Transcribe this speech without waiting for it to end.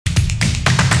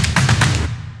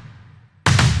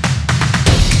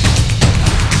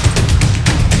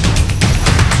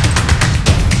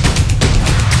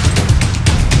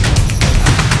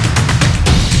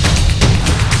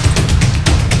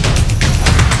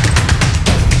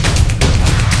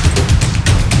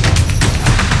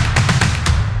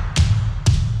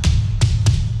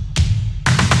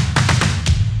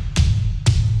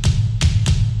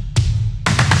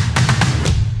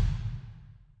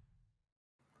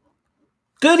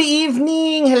Good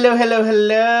evening. Hello, hello,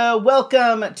 hello.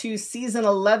 Welcome to season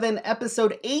 11,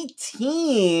 episode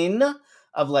 18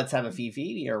 of Let's Have a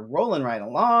Fifi. We are rolling right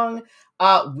along.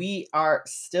 We are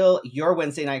still your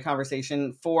Wednesday night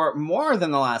conversation for more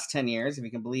than the last 10 years, if you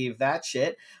can believe that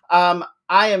shit. I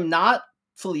am not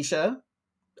Felicia,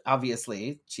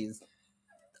 obviously. She's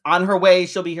on her way.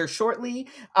 She'll be here shortly.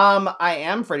 I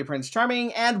am Freddie Prinze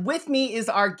Charming, and with me is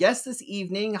our guest this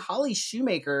evening, Holly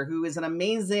Shoemaker, who is an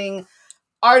amazing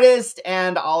artist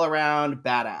and all around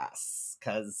badass.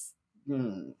 Because,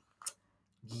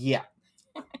 yeah.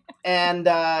 And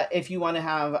if you want to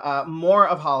have more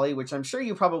of Holly, which I'm sure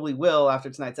you probably will after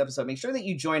tonight's episode, make sure that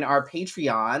you join our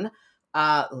Patreon.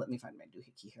 Let me find my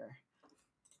doohickey here.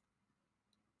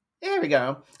 There we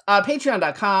go.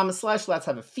 Patreon.com/Let's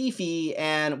Have a Fifi.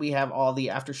 And we have all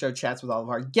the after show chats with all of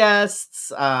our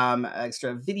guests,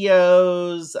 extra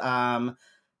videos,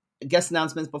 guest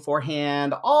announcements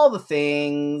beforehand, all the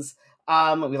things.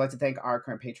 We'd like to thank our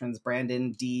current patrons,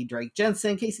 Brandon D, Drake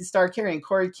Jensen, Casey Starr, Carrie and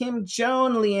Corey, Kim,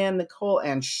 Joan, Leanne, Nicole,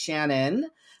 and Shannon.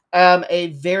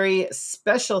 A very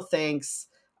special thanks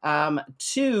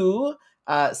to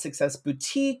Success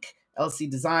Boutique, LC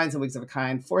Designs, and Wigs of a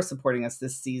Kind for supporting us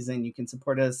this season. You can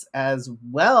support us as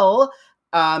well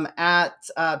at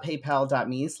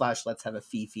paypal.me/Let's Have a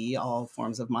Fifi. All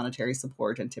forms of monetary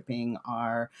support and tipping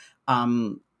are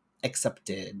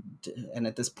accepted. And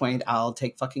at this point, I'll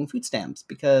take fucking food stamps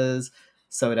because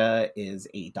soda is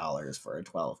 $8 for a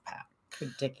 12-pack.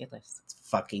 Ridiculous. It's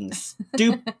fucking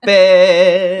stupid.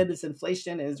 This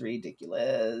inflation is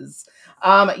ridiculous.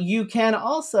 You can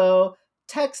also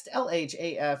text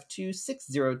LHAF to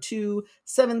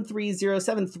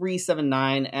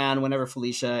 602-730-7379. And whenever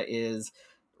Felicia is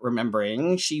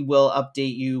remembering, she will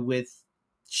update you with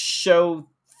show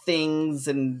things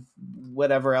and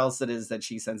whatever else it is that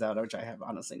she sends out, which I have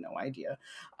honestly no idea.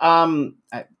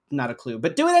 Not a clue,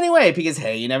 but do it anyway, because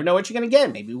hey, you never know what you're gonna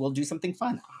get. Maybe we'll do something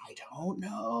fun. I don't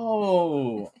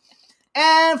know.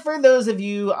 And for those of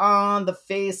you on the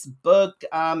Facebook,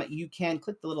 you can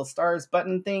click the little stars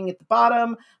button thing at the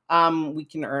bottom. We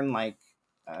can earn I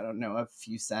don't know, a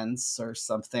few cents or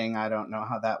something. I don't know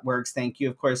how that works. Thank you,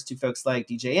 of course, to folks like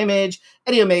DJ Image,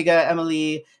 Eddie Omega,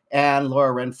 Emily, and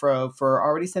Laura Renfro for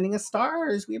already sending us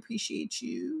stars. We appreciate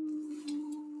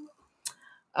you.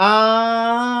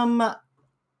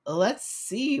 Let's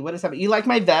see what is happening. You like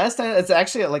my vest? It's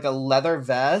actually like a leather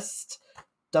vest,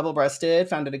 double-breasted.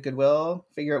 Found it at Goodwill.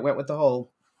 Figure it went with the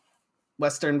whole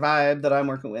Western vibe that I'm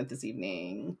working with this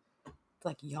evening. It's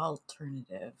like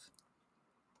y'all-ternative.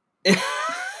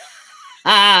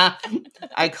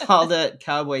 I called it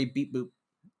Cowboy Beep Boop.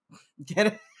 Get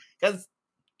it? Because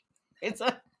it's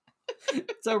a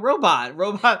robot.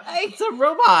 It's a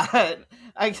robot.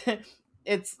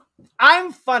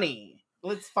 I'm funny.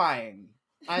 It's fine.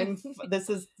 You're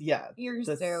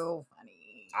so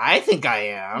funny. I think I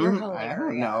am. You're hilarious. I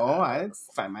don't know. I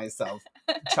find myself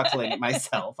chuckling at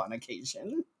myself on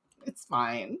occasion. It's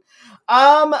fine.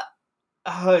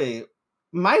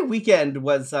 My weekend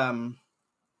was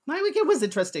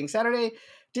interesting. Saturday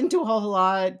didn't do a whole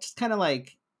lot. Just kind of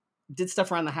did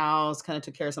stuff around the house, kind of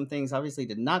took care of some things. Obviously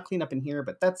did not clean up in here,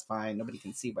 but that's fine. Nobody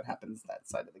can see what happens that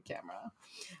side of the camera.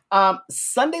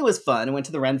 Sunday was fun. I went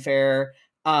to the Ren Fair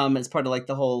as part of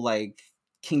the whole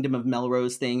Kingdom of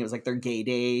Melrose thing. It was their gay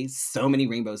day. So many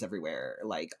rainbows everywhere.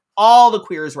 All the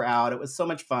queers were out. It was so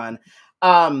much fun.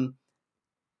 But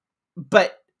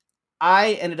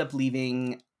I ended up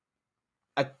leaving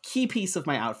a key piece of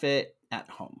my outfit at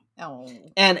home. Oh.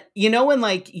 And you know when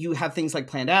you have things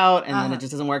planned out and then it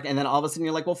just doesn't work, and then all of a sudden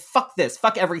you're like, well, fuck this,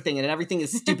 fuck everything, and everything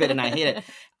is stupid and I hate it.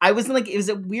 I was it was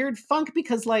a weird funk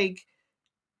because I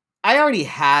already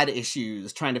had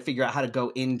issues trying to figure out how to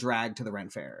go in drag to the Ren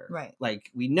Fair. Right.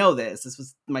 We know this. This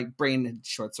was, my brain had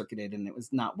short-circuited and it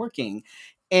was not working.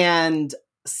 And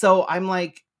so I'm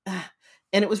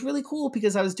and it was really cool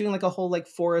because I was doing a whole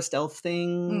forest elf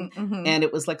thing. Mm-hmm. And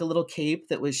it was a little cape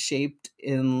that was shaped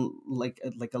in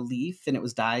a leaf, and it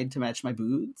was dyed to match my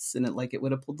boots, and it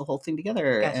would have pulled the whole thing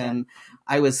together. Gotcha. And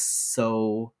I was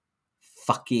so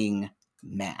fucking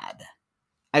mad.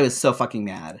 And it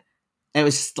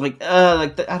was just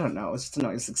I don't know. It was just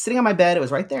annoying. It was sitting on my bed. It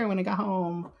was right there when I got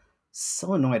home.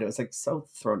 So annoyed. It was so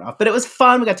thrown off. But it was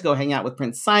fun. We got to go hang out with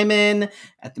Prince Simon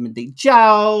at the Midday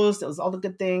Joust. It was all the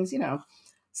good things,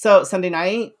 So Sunday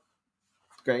night,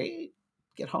 great.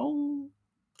 Get home,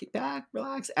 kick back,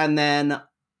 relax. And then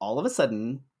all of a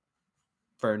sudden,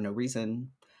 for no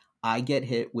reason, I get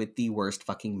hit with the worst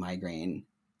fucking migraine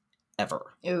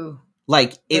ever. Ooh.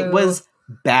 It was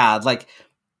bad.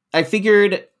 I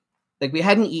figured... we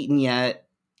hadn't eaten yet,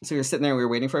 so we were sitting there, we were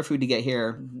waiting for our food to get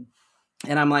here. Mm-hmm.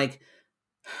 And I'm like,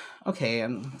 okay,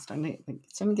 I'm starting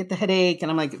to get the headache. And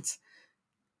I'm like, it's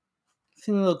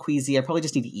feeling a little queasy. I probably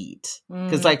just need to eat.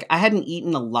 Because like I hadn't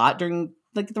eaten a lot during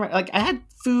like I had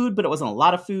food, but it wasn't a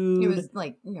lot of food. It was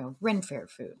like, Ren Fair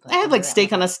food. I had like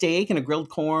steak on a steak and a grilled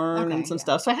corn and some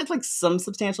stuff. So I had like some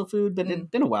substantial food, but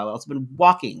it'd been a while. I've also been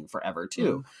walking forever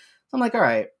too. So I'm like, all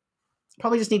right,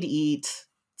 probably just need to eat.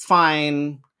 It's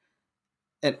fine.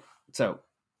 And so,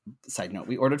 side note,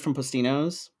 we ordered from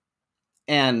Postino's,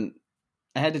 and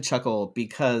I had to chuckle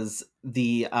because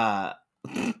the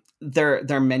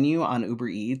their menu on Uber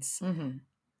Eats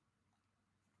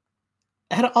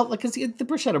had all like the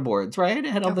bruschetta boards, right?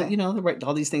 It had all the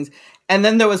all these things, and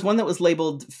then there was one that was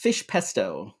labeled fish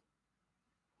pesto.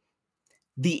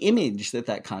 The image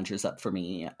that conjures up for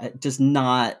me does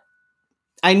not.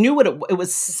 I knew what it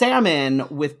was: salmon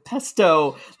with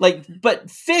pesto,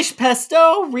 but fish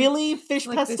pesto, really? Fish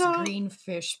like pesto, this green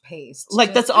fish paste.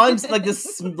 Like that's all. I'm like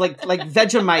this, like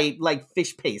Vegemite, like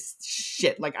fish paste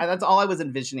shit. Like that's all I was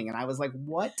envisioning, and I was like,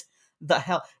 "What the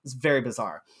hell?" It's very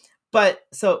bizarre. But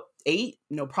so ate,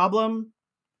 no problem,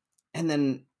 and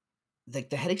then like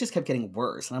the headache just kept getting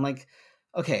worse, and I'm like,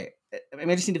 "Okay,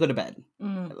 I just need to go to bed."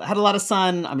 I had a lot of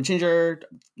sun. I'm a ginger,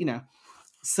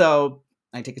 so.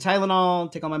 I take a Tylenol,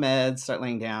 take all my meds, start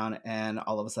laying down, and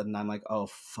all of a sudden I'm like, oh,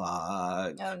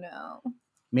 fuck. Oh, no.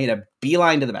 Made a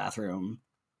beeline to the bathroom,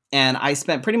 and I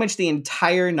spent pretty much the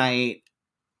entire night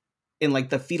in, like,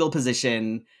 the fetal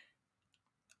position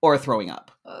or throwing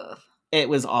up. Ugh. It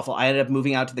was awful. I ended up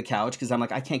moving out to the couch because I'm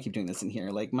like, I can't keep doing this in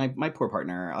here. Like, my poor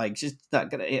partner, like, just not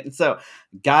gonna... And so,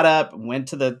 got up, went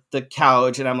to the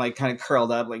couch, and I'm, like, kind of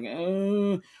curled up, like,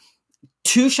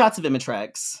 2 shots of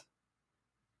Imitrex.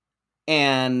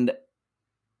 And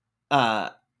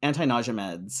anti-nausea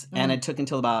meds, and it took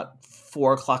until about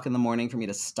 4:00 in the morning for me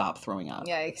to stop throwing up.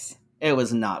 Yikes! It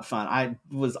was not fun. I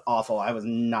was awful. I was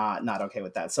not okay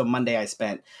with that. So Monday I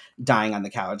spent dying on the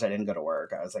couch. I didn't go to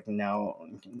work. I was like, no.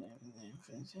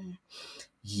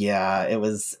 Yeah, it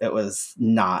was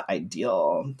not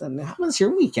ideal. Then how was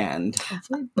your weekend?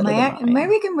 My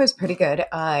weekend was pretty good.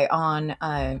 On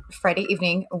Friday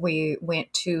evening, we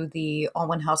went to the All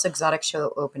One House Exotic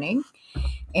Show opening,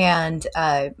 and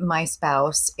my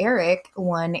spouse Eric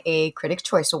won a Critics'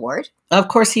 Choice Award. Of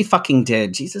course, he fucking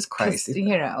did. Jesus Christ!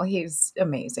 He's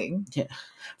amazing. Yeah.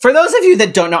 For those of you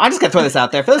that don't know, I just got to throw this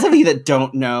out there. For those of you that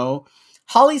don't know,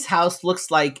 Holly's house looks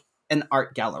like an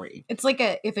art gallery. It's like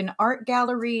if an art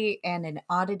gallery and an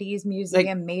oddities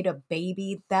museum made a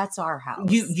baby, that's our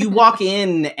house. You walk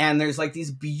in and there's like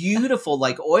these beautiful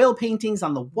like oil paintings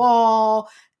on the wall,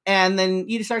 and then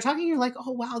you start talking and you're like,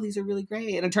 oh wow, these are really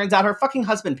great. And it turns out her fucking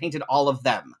husband painted all of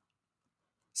them.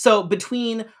 So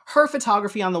between her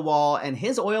photography on the wall and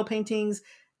his oil paintings,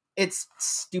 it's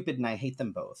stupid and I hate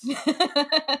them both.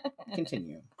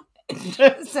 Continue.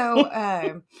 So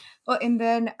well, and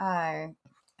then I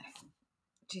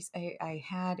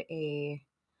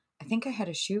think I had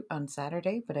a shoot on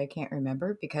Saturday, but I can't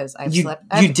remember because slept.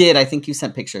 You did. I think you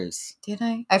sent pictures. Did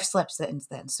I? I've slept since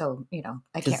then, so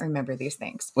I can't remember these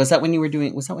things. Was that when you were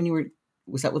doing? Was that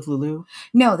with Lulu?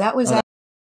 No, that was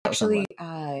actually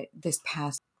this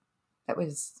past. That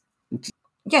was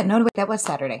that was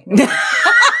Saturday.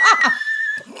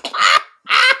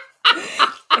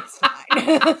 It's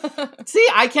fine. See,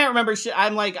 I can't remember shit.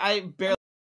 I'm like, I barely.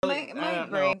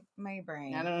 My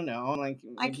brain. I don't know. Like,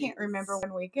 I can't remember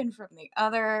one weekend from the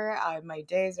other. My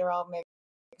days are all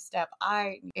mixed up.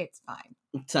 It's fine.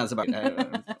 Sounds about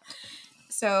right.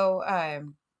 So, I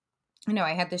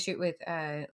had the shoot with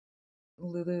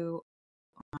Lulu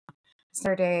on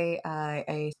Saturday.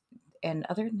 And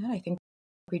other than that, I think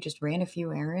we just ran a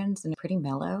few errands and pretty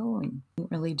mellow and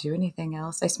didn't really do anything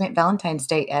else. I spent Valentine's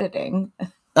Day editing.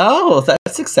 Oh,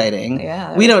 that's exciting.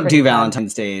 Yeah. We don't do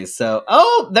Valentine's Days, so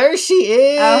there she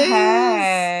is. Oh,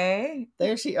 hey.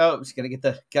 There she's gotta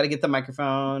get the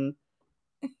microphone.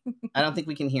 I don't think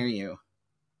we can hear you.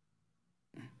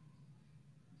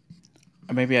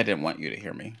 Maybe I didn't want you to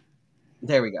hear me.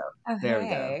 There we go. Oh, there we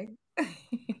go.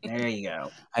 There you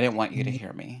go. I didn't want you to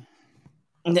hear me.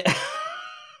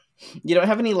 You don't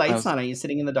have any lights on. Are you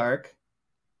sitting in the dark?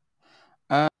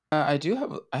 I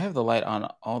have the light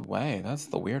on all the way. That's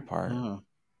the weird part. Oh,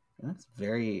 that's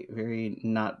very, very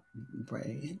not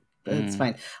bright. But it's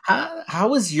fine. How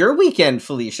was your weekend,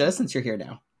 Felicia, since you're here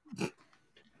now?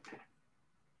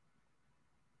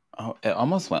 Oh, it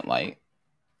almost went light.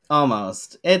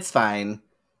 Almost. It's fine.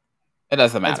 It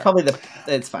doesn't matter.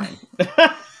 It's fine.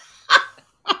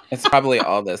 It's probably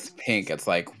all this pink. It's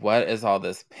like, what is all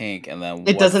this pink? And then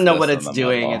it doesn't know what it's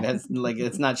doing. And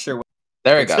it's not sure what.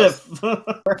 There it goes.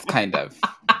 Kind of.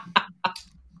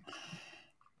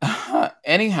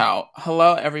 Anyhow,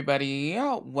 hello everybody.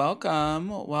 Welcome.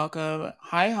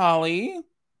 Hi, Holly.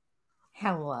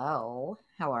 Hello.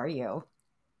 How are you?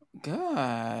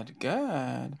 Good.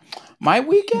 My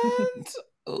weekend?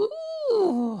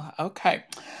 Ooh, okay.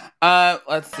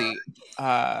 Let's see.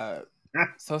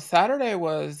 So Saturday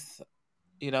was,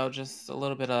 just a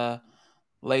little bit of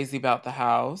lazy about the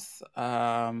house.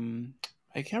 I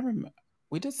can't remember.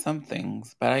 We did some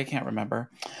things, but I can't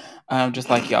remember. Just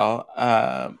like y'all,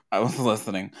 I was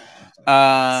listening.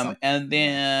 And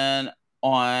then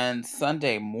on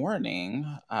Sunday morning,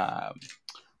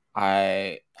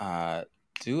 I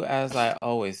do as I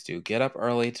always do, get up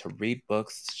early to read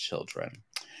books to children.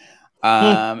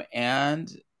 And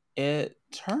it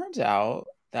turned out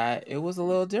that it was a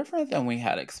little different than we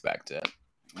had expected.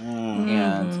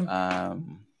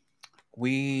 And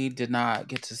we did not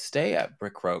get to stay at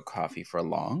Brick Road Coffee for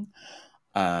long.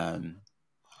 I'm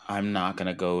not going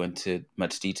to go into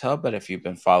much detail, but if you've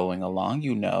been following along,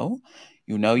 you know.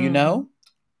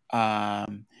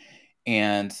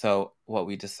 And so what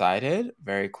we decided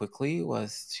very quickly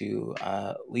was to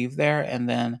leave there and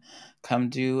then come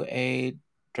do a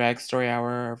drag story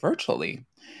hour virtually.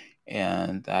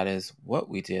 And that is what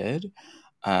we did.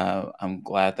 I'm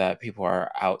glad that people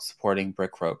are out supporting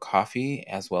Brick Road Coffee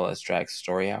as well as Drag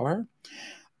Story Hour.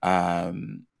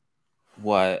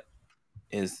 What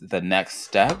is the next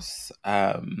steps?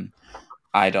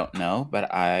 I don't know,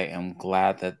 but I am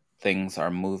glad that things are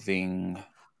moving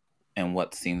in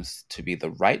what seems to be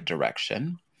the right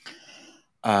direction.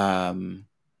 Hopefully.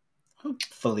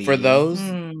 For those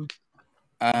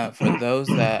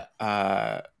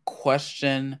that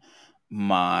question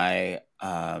my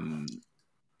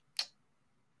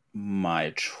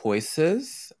my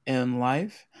choices in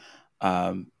life,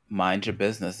 mind your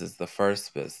business is the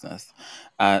first business.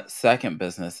 Second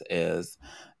business is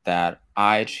that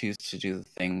I choose to do the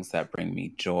things that bring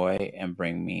me joy and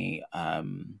bring me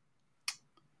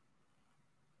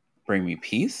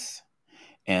peace.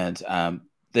 And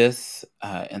this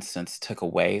instance took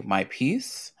away my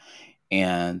peace,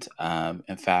 and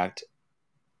in fact,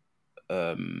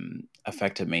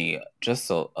 affected me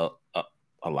just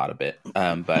a lot of it,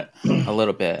 but a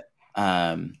little bit,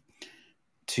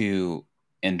 to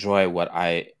enjoy what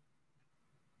I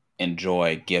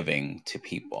enjoy giving to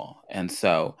people. And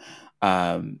so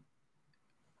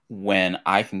when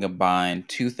I can combine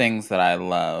two things that I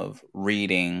love,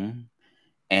 reading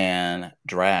and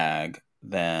drag,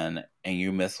 and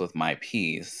you mess with my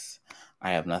peace,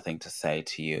 I have nothing to say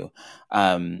to you,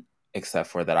 except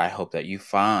for that I hope that you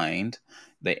find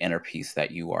the inner peace that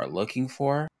you are looking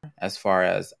for. As far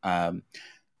as I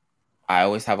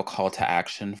always have a call to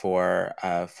action for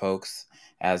folks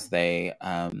as they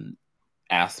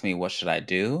ask me what should I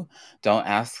do. Don't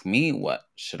ask me what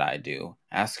should I do.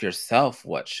 Ask yourself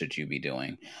what should you be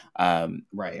doing.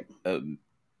 Right.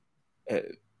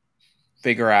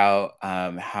 Figure out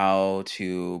how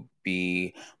to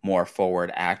be more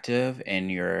forward active in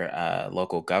your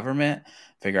local government.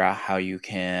 Figure out how you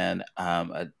can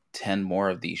attend more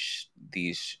of these.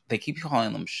 They keep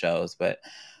calling them shows, but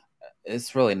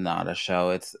it's really not a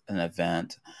show. It's an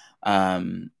event.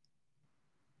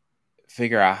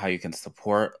 Figure out how you can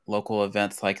support local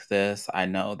events like this. I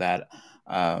know that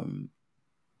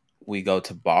we go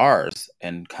to bars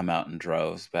and come out in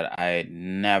droves, but I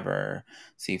never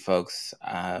see folks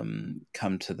come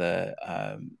to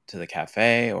the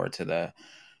cafe or to the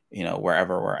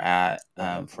wherever we're at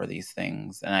for these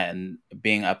things. And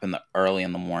being up in the early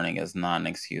in the morning is not an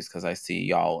excuse, because I see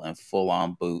y'all in full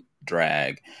on boot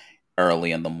drag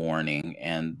early in the morning,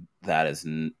 and that is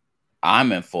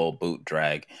I'm in full boot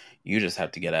drag. You just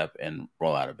have to get up and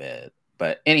roll out of bed.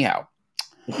 But anyhow,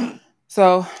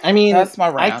 so I mean, that's my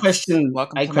rant. I question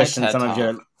some of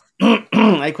your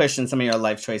I question some of your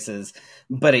life choices,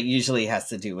 but it usually has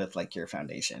to do with like your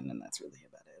foundation, and that's really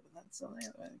about it. And that's all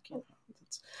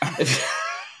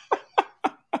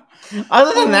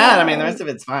other than that, I mean, the rest of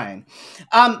it's fine.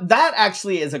 That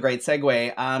actually is a great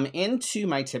segue into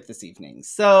my tip this evening.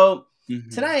 So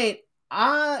tonight,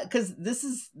 because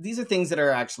these are things that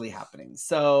are actually happening.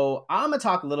 So I'm gonna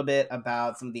talk a little bit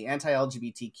about some of the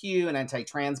anti-LGBTQ and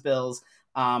anti-trans bills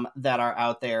that are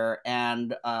out there,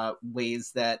 and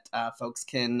ways that folks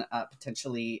can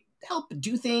potentially help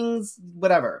do things,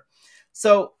 whatever.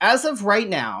 So as of right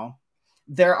now,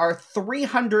 there are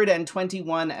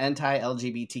 321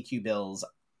 anti-LGBTQ bills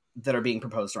that are being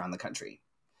proposed around the country.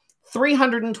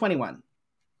 321.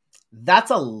 That's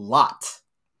a lot.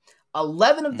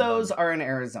 11 of those are in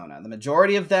Arizona. The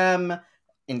majority of them,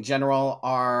 in general,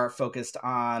 are focused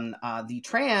on the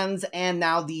trans and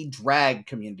now the drag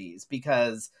communities,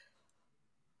 because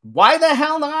why the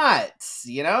hell not?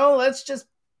 You know, let's just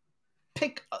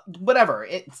pick whatever.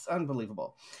 It's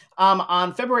unbelievable.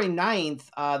 On February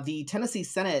 9th, the Tennessee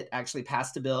Senate actually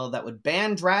passed a bill that would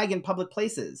ban drag in public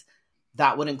places.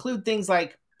 That would include things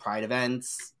like pride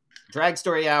events, drag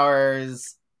story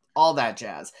hours, all that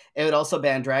jazz. It would also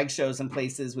ban drag shows in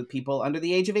places with people under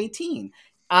the age of 18.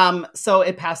 So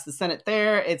it passed the Senate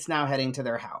there. It's now heading to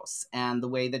their House. And the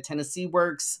way that Tennessee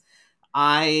works,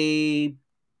 I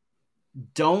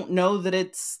don't know that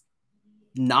it's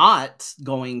not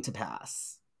going to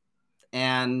pass.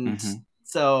 And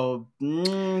so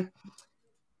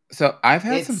I've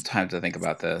had some time to think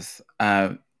about this.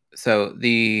 So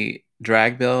the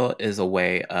drag bill is a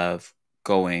way of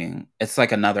going, it's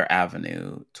like another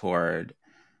avenue toward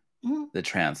the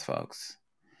trans folks.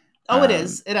 Oh, it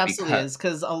is. It absolutely is.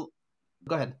 Because go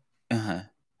ahead.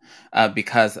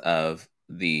 Because of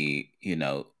the,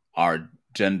 our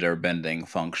gender bending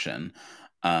function.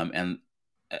 And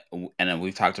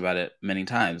we've talked about it many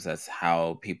times. That's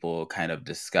how people kind of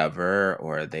discover,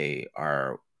 or they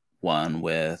are one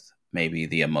with maybe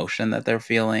the emotion that they're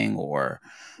feeling, or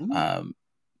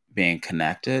being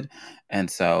connected. And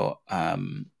so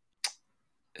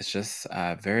it's just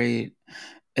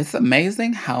it's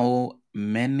amazing how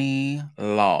many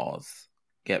laws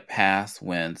get passed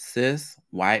when cis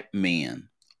white men,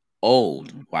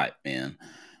 old white men,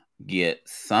 get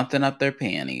something up their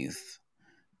panties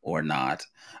or not,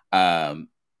 and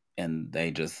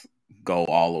they just go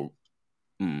all.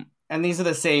 And these are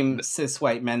the same cis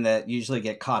white men that usually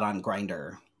get caught on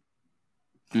Grindr.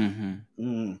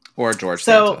 Or George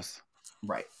Santos.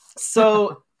 Right.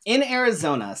 So in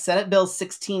Arizona, Senate Bill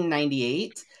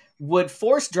 1698 would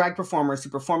force drag performers who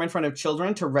perform in front of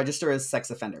children to register as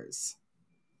sex offenders.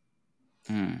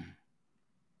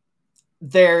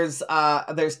 There's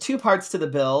two parts to the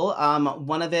bill.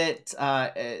 One of it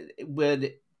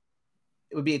would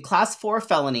be a class 4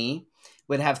 felony,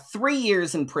 would have 3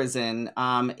 years in prison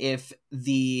if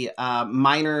the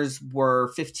minors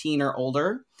were 15 or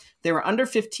older. They were under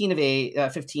 15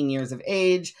 years of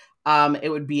age.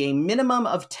 It would be a minimum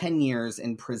of 10 years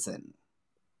in prison.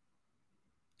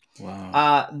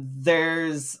 Wow.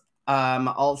 There's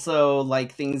also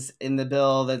like things in the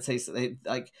bill that say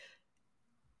like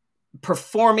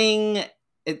performing.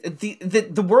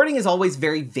 The wording is always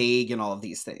very vague in all of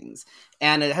these things,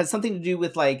 and it has something to do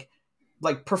with like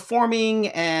performing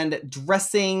and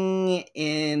dressing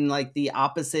in like the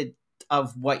opposite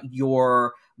of what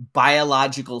your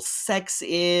biological sex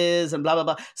is, and blah blah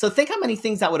blah. So think how many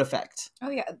things that would affect. Oh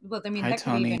yeah, well, I mean, that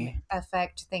could even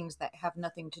affect things that have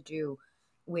nothing to do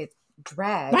with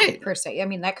drag per se. I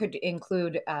mean, that could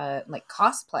include like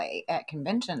cosplay at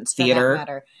conventions, for that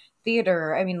matter,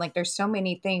 theater. I mean, like there's so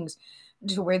many things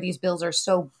to where these bills are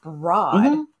so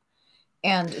broad,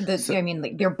 and I mean,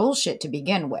 like they're bullshit to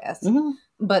begin with.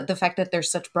 But the fact that there's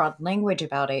such broad language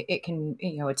about it, it can,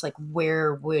 it's like,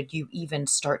 where would you even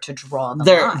start to draw the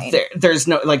line? There's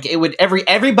no, like, it would,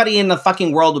 everybody in the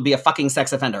fucking world would be a fucking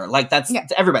sex offender. Like, that's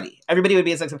everybody. Everybody would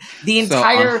be a sex offender. The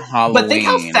entire, but think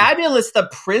how fabulous the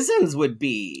prisons would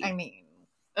be. I mean.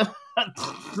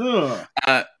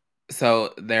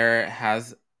 So there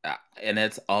has, and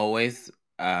it's always,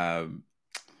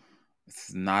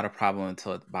 it's not a problem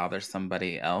until it bothers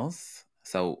somebody else.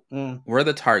 So we're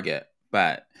the target.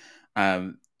 But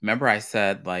remember I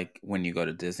said, like, when you go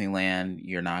to Disneyland,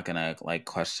 you're not going to, like,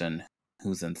 question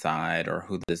who's inside or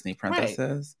who the Disney princess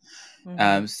is.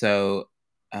 So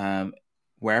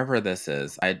wherever this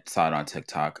is, I saw it on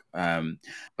TikTok,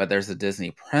 but there's a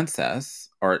Disney princess,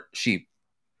 or she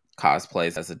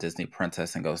cosplays as a Disney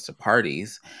princess and goes to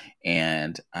parties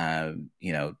and,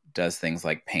 does things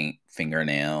like paint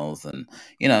fingernails and,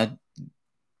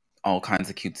 all kinds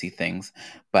of cutesy things.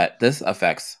 But this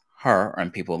affects her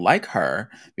and people like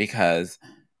her because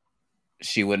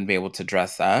she wouldn't be able to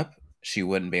dress up. She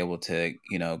wouldn't be able to,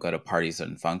 go to parties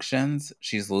and functions.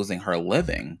 She's losing her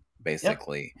living,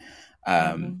 basically.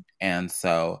 And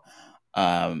so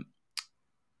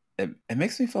it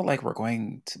makes me feel like we're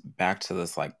going back to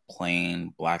this like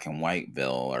plain black and white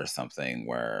bill or something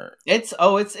where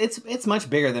it's much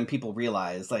bigger than people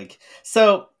realize. Like,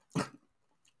 so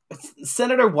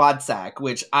Senator Wadsack,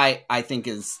 which I think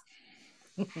is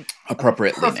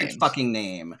appropriately perfect fucking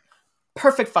name.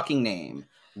 Perfect fucking name.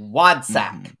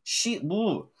 Wadsack.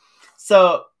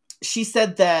 So she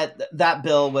said that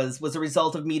bill was a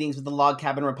result of meetings with the log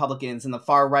cabin Republicans and the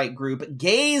far right group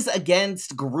Gays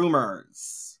Against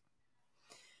Groomers.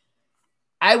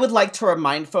 I would like to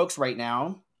remind folks right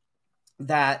now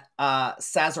that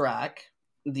Sazerac,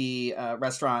 the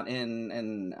restaurant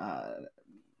in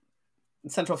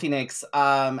Central Phoenix,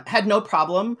 had no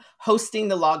problem hosting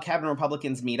the Log Cabin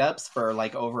Republicans meetups for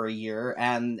like over a year,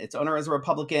 and its owner is a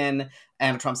Republican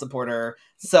and a Trump supporter.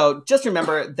 So just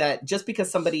remember that just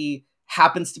because somebody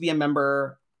happens to be a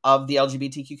member of the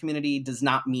LGBTQ community does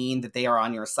not mean that they are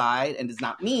on your side, and does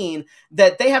not mean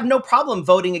that they have no problem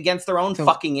voting against their own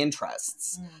fucking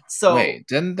interests. So wait,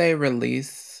 didn't they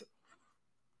release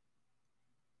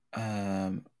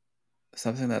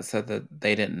something that said that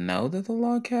they didn't know that the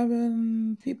Log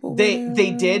Cabin people were there? They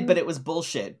did, but it was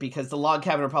bullshit, because the Log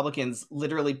Cabin Republicans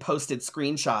literally posted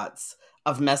screenshots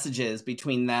of messages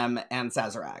between them and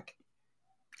Sazerac.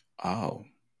 Oh.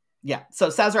 Yeah, so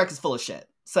Sazerac is full of shit.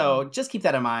 So just keep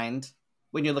that in mind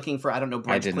when you're looking for, I don't know,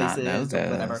 brunch places or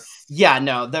whatever. Yeah,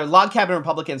 no, the Log Cabin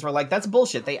Republicans were like, that's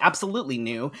bullshit. They absolutely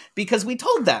knew, because we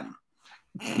told them.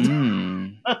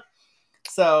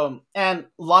 So, and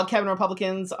Log Cabin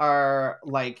Republicans are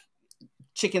like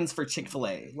chickens for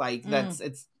Chick-fil-A. Like,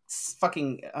 it's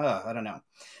fucking, I don't know.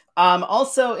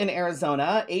 Also in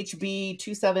Arizona, HB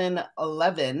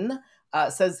 2711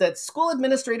 says that school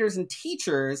administrators and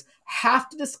teachers have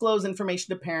to disclose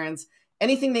information to parents,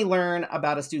 anything they learn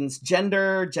about a student's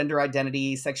gender, gender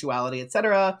identity, sexuality,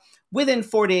 etc., within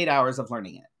 48 hours of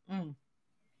learning it.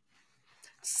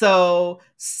 So,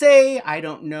 say, I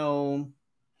don't know,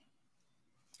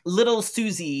 little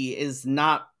Susie does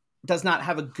not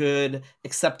have a good,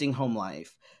 accepting home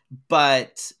life,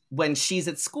 but when she's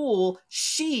at school,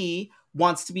 she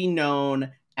wants to be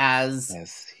known as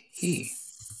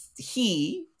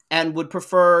he, and would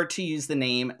prefer to use the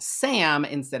name Sam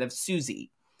instead of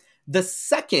Susie. The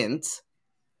second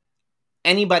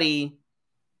any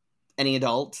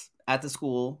adult at the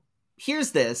school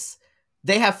hears this,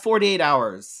 they have 48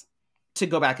 hours to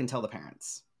go back and tell the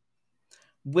parents.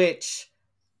 Which,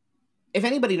 if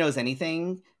anybody knows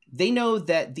anything, they know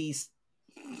that the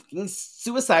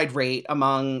suicide rate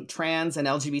among trans and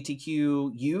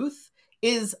LGBTQ youth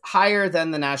is higher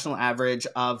than the national average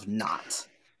of not.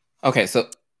 Okay, so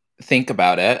think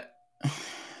about it.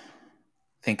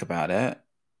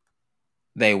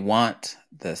 They want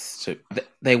the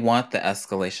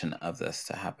escalation of this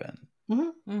to happen.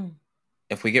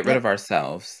 If we get rid of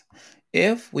ourselves,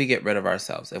 if we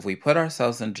put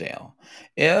ourselves in jail,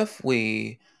 if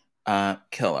we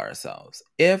kill ourselves,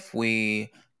 if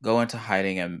we go into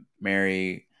hiding and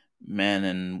marry men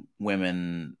and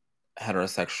women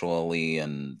heterosexually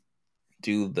and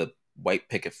do the white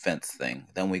picket fence thing,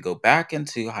 then we go back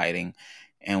into hiding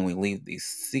and we leave these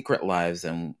secret lives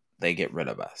and they get rid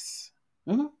of us.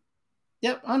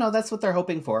 Yep. Oh no, that's what they're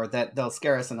hoping for, that they'll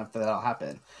scare us enough that that'll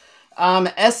happen.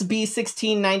 SB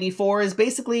 1694 is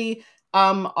basically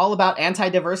all about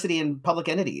anti-diversity in public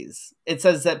entities. It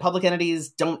says that public entities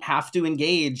don't have to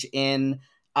engage in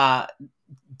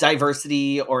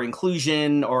diversity or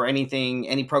inclusion or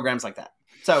any programs like that.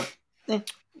 So you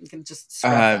can just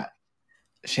scrap that.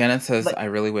 Shannon says, I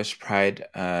really wish Pride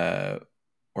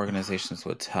organizations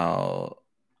would tell,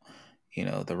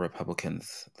 the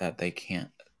Republicans that they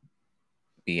can't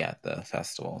be at the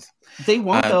festivals. They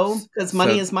won't, though, because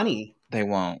money is money. They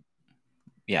won't.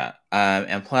 Yeah.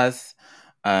 And plus,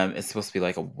 it's supposed to be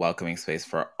like a welcoming space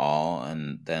for all,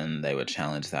 and then they would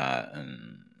challenge that.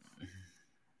 And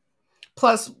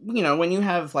plus, when you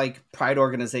have like Pride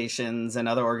organizations and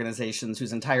other organizations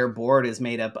whose entire board is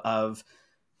made up of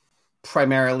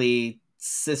primarily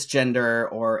cisgender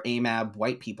or AMAB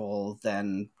white people,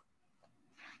 then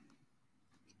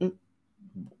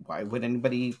why would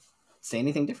anybody say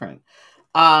anything different?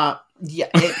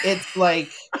 It's like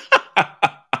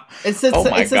it's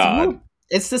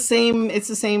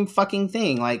the same fucking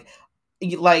thing.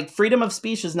 Like freedom of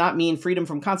speech does not mean freedom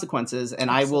from consequences,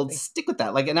 and I will stick with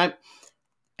that.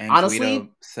 And honestly, Guido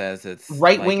says it's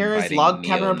right wingers, like Log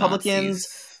Cabin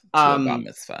Republicans,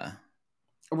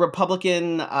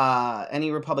 Republican,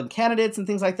 any Republican candidates and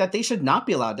things like that, they should not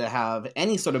be allowed to have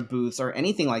any sort of booths or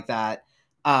anything like that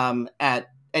at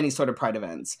any sort of Pride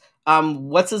events.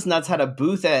 What's his nuts had a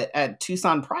booth at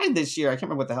Tucson Pride this year. I can't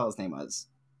remember what the hell his name was.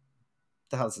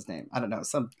 The hell's his name? I don't know.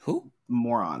 Some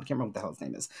moron. I can't remember what the hell his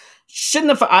name is. Shouldn't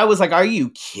have. I was like, are you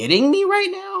kidding me right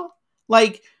now?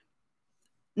 Like,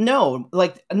 no,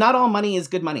 like not all money is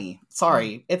good money.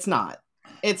 Sorry, it's not.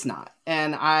 It's not.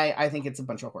 And I think it's a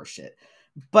bunch of horse shit.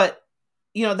 But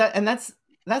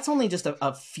that's only just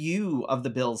a few of the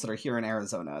bills that are here in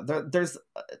Arizona. There's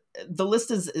the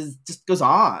list is just goes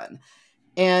on,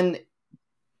 and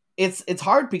it's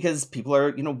hard because people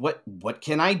are what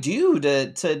can I do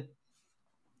to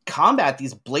combat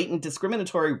these blatant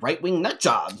discriminatory right-wing nut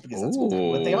jobs, because that's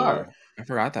what they are. I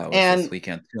forgot that was this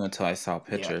weekend too until I saw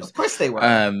pictures. Yeah, of course they were.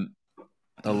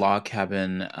 The log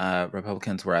cabin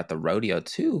Republicans were at the rodeo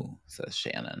too, says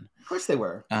Shannon. Of course they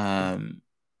were.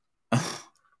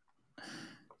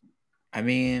 I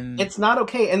mean, it's not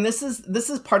okay, and this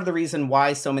is part of the reason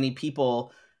why so many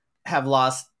people have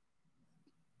lost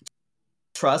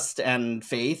trust and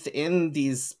faith in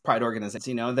these pride organizations.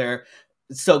 You know, they're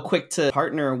so quick to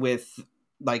partner with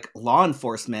like law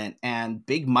enforcement and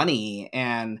big money,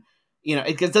 and you know,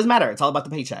 it doesn't matter. It's all about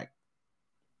the paycheck.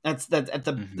 That's at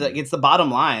the, it's the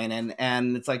bottom line,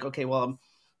 and it's like, okay, well, I'm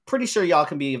pretty sure y'all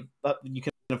can be, you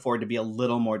can afford to be a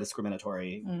little more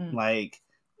discriminatory, like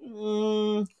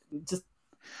just.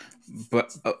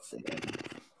 But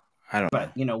I don't know.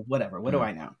 But you know, whatever. What do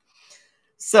I know?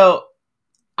 So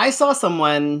I saw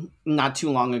someone not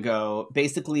too long ago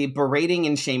basically berating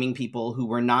and shaming people who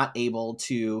were not able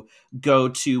to go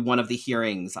to one of the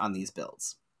hearings on these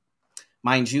bills.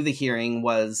 Mind you, the hearing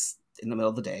was in the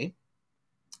middle of the day.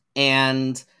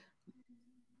 And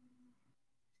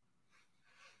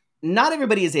not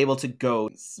everybody is able to go.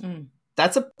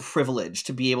 That's a privilege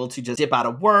to be able to just dip out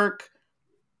of work,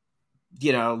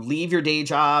 you know, leave your day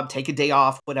job, take a day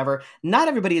off, whatever. Not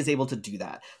everybody is able to do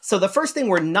that. So the first thing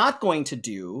we're not going to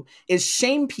do is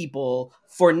shame people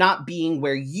for not being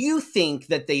where you think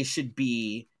that they should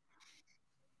be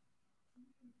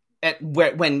at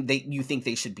when you think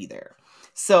they should be there.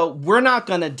 So we're not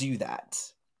going to do that.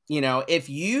 You know, if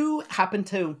you happen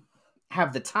to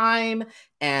have the time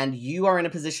and you are in a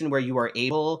position where you are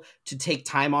able to take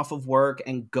time off of work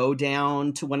and go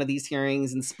down to one of these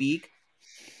hearings and speak,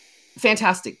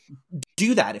 fantastic.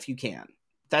 Do that if you can.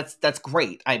 That's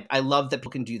great. I love that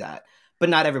people can do that, but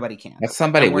not everybody can. That's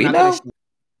somebody we know.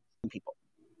 People.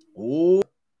 Oh.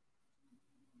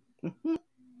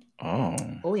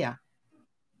 Oh yeah.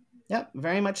 Yep.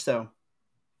 Very much so.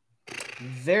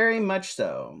 Very much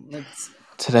so.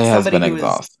 Today has been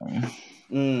exhausting.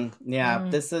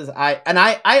 This is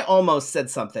I almost said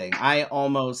something. But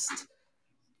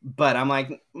I'm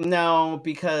like, no,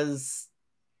 because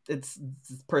this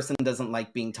person doesn't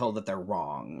like being told that they're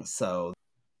wrong, so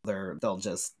they'll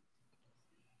just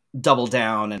double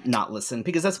down and not listen,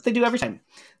 because that's what they do every time.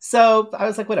 So I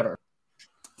was like, whatever.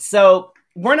 So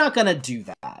we're not gonna do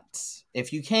that.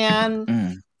 If you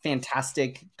can,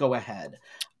 fantastic, go ahead.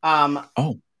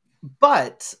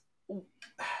 But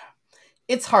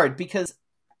it's hard because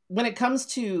when it comes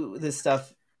to this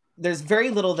stuff, there's very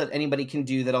little that anybody can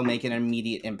do that'll make an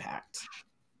immediate impact.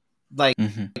 Like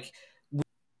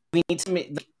we need to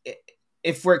make,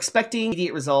 if we're expecting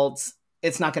immediate results,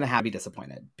 it's not going to be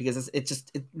disappointed, because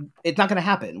it's not going to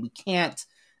happen. We can't.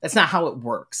 That's not how it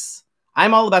works.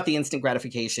 I'm all about the instant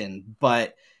gratification,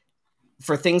 but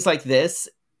for things like this,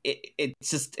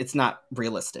 it's not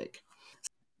realistic.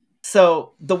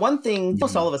 So the one thing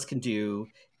most all of us can do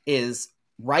is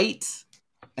write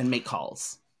and make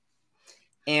calls.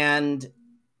 And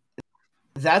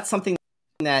that's something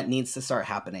that needs to start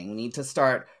happening. We need to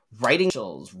start writing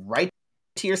bills, write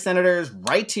to your senators,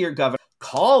 write to your governor,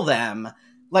 call them,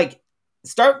 like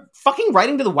start fucking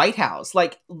writing to the White House.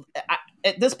 Like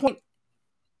at this point,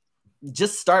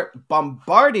 just start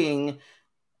bombarding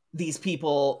these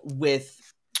people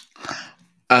with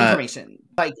information.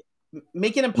 Like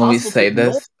make it impossible to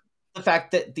ignore the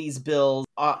fact that these bills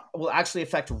will actually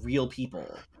affect real people.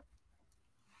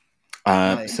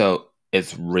 So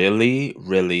it's really,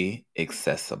 really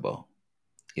accessible.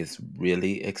 It's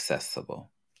really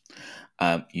accessible.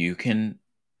 You can,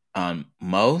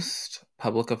 most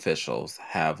public officials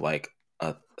have like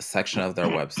a section of their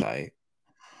website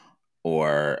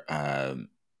or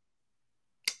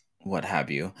what have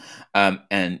you,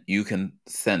 and you can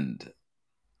send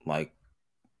like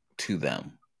to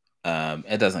them.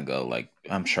 It doesn't go like,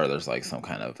 I'm sure there's like some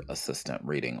kind of assistant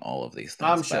reading all of these things.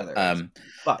 I'm sure there is.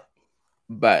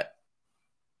 But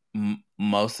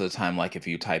most of the time, like if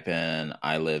you type in,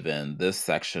 I live in this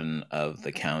section of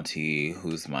the county,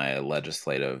 who's my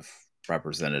legislative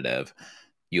representative,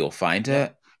 you'll find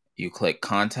it. You click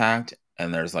contact,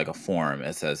 and there's like a form.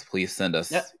 It says, please send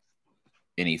us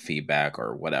any feedback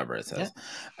or whatever it says.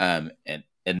 And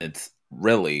it's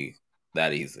really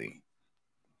that easy.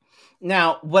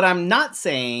 Now, what I'm not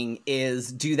saying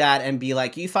is do that and be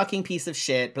like, you fucking piece of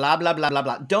shit, blah, blah, blah, blah,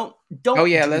 blah. Don't. Oh,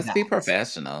 yeah, let's be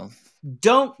professional.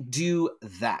 Don't do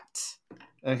that.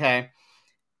 Okay?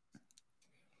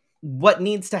 What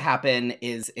needs to happen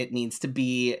is it needs to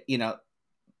be, you know,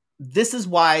 this is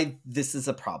why this is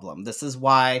a problem. This is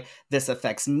why this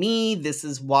affects me. This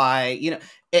is why, you know,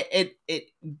 it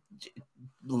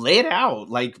lay it out.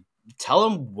 Like, tell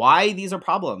them why these are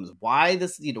problems. Why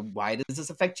this, you know, why does this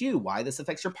affect you? Why this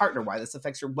affects your partner? Why this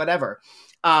affects your whatever.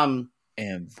 And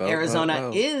vote, Arizona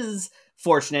vote. is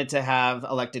fortunate to have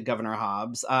elected Governor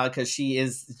Hobbs, because she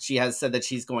has said that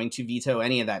she's going to veto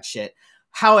any of that shit.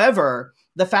 However,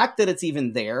 the fact that it's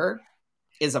even there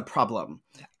is a problem.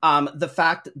 The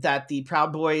fact that the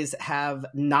Proud Boys have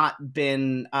not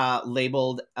been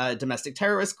labeled a domestic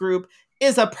terrorist group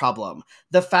is a problem.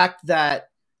 The fact that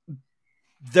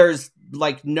there's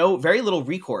like very little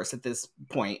recourse at this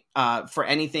point for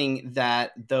anything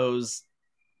that those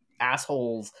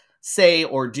assholes say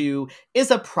or do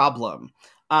is a problem.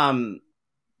 And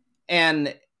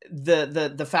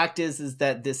the fact is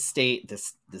that this state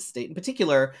in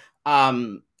particular,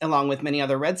 along with many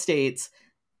other red states,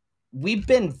 we've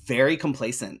been very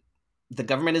complacent. The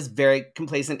government is very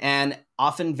complacent and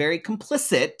often very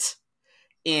complicit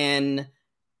in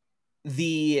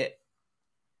the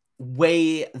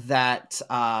way that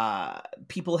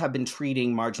people have been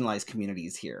treating marginalized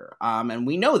communities here. And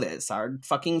we know this. Our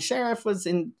fucking sheriff was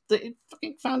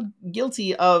fucking found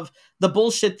guilty of the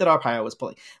bullshit that Arpaio was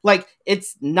pulling. Like,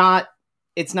 it's not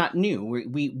new.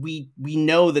 We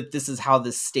know that this is how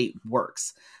this state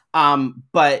works.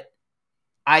 But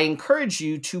I encourage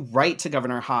you to write to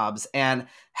Governor Hobbs and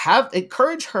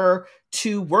encourage her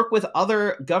to work with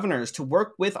other governors, to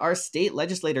work with our state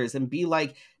legislators and be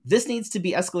like, this needs to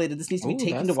be escalated. This needs to be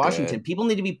taken to Washington. Good. People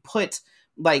need to be put,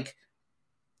 like,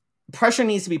 pressure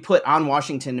needs to be put on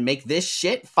Washington to make this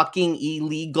shit fucking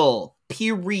illegal.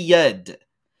 Period.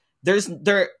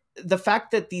 The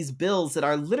fact that these bills that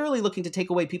are literally looking to take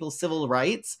away people's civil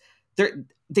rights,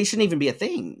 they shouldn't even be a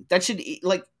thing. That should,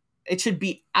 like, it should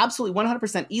be absolutely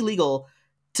 100% illegal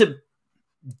to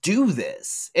do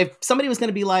this. If somebody was going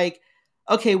to be like,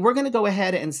 okay, we're going to go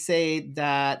ahead and say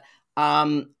that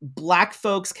Black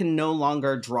folks can no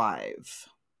longer drive.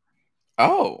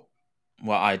 Oh,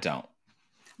 well, I don't.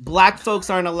 Black folks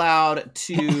aren't allowed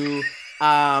to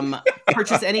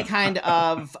purchase any kind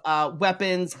of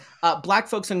weapons. Black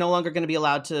folks are no longer going to be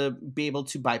allowed to be able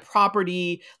to buy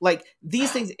property. Like,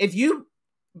 these things, if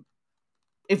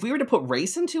we were to put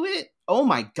race into it, oh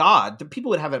my God, the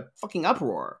people would have a fucking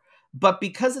uproar. But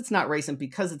because it's not race and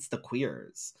because it's the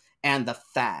queers and the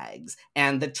fags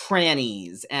and the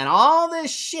trannies and all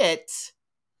this shit,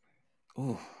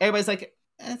 ooh, everybody's like,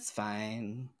 it's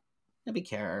fine. Nobody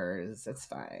cares. It's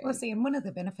fine. Well, see, and one of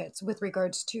the benefits with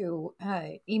regards to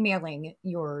emailing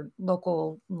your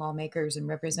local lawmakers and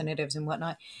representatives and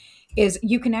whatnot is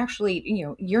you can actually,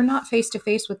 you're not face to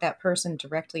face with that person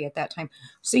directly at that time.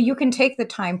 So you can take the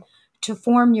time to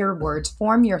form your words,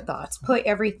 form your thoughts, put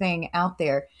everything out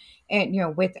there, and,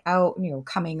 without,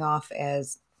 coming off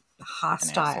as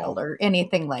hostile or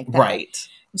anything like that. Right.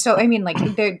 So, I mean, like,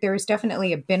 there's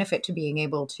definitely a benefit to being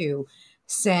able to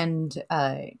send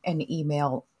an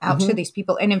email out to these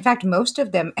people. And in fact, most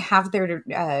of them have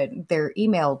their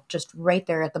email just right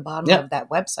there at the bottom of that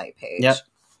website page. Yep.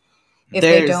 If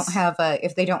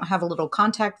they don't have a little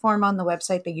contact form on the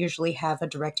website, they usually have a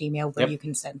direct email where you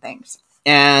can send things.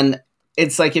 And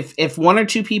it's like, if one or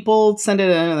two people send it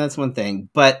in, that's one thing.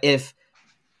 But if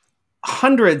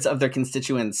hundreds of their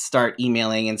constituents start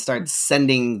emailing and start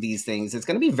sending these things, it's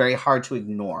going to be very hard to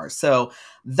ignore. So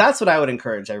that's what I would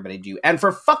encourage everybody to do. And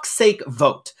for fuck's sake,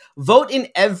 vote. Vote in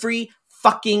every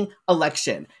fucking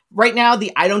election. Right now,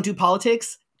 the I don't do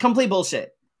politics, complete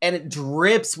bullshit. And it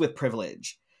drips with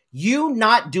privilege. You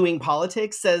not doing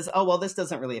politics says, oh, well, this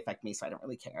doesn't really affect me, so I don't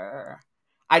really care.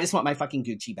 I just want my fucking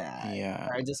Gucci bag. Yeah.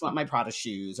 Or I just want my Prada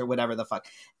shoes or whatever the fuck.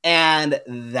 And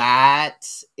that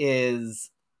is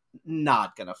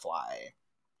not gonna fly.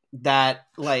 That,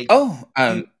 like,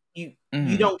 you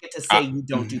don't get to say you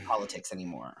don't do politics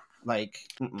anymore. Like,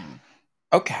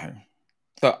 okay.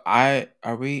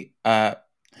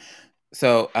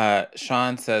 So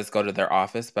Sean says go to their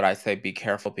office, but I say be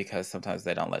careful because sometimes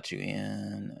they don't let you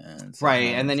in. And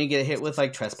right, and then you get hit with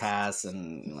like trespass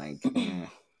and like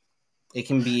it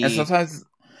can be. And sometimes,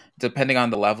 depending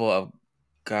on the level of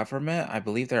government, I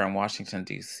believe they're in Washington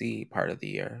D.C. part of the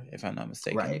year, if I'm not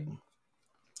mistaken.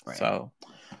 Right. So,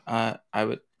 I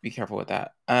would be careful with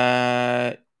that.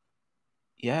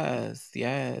 Yes.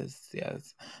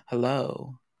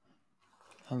 Hello.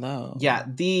 Yeah,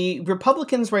 the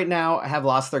Republicans right now have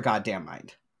lost their goddamn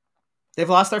mind. They've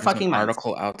lost their fucking mind. There's an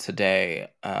article out today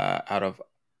out of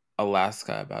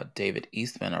Alaska about David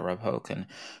Eastman, a Republican,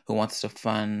 who wants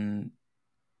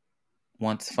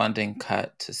funding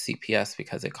cut to CPS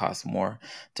because it costs more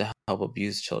to help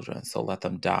abused children. So let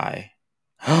them die.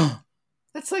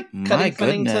 That's like cutting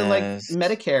funding to like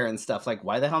Medicare and stuff. Like,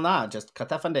 why the hell not? Just cut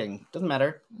that funding. Doesn't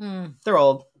matter. They're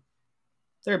old.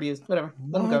 They're abused. Whatever.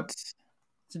 Let them go.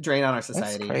 It's a drain on our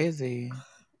society. That's crazy.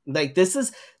 Like, these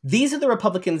are the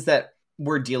Republicans that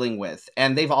we're dealing with,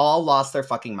 and they've all lost their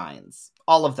fucking minds.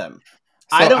 All of them.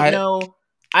 I So don't know.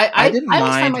 I didn't I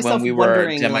always find mind when myself we were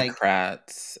wondering, like,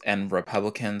 Democrats and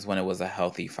Republicans when it was a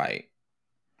healthy fight,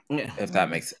 yeah, if that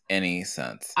makes any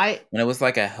sense. I When it was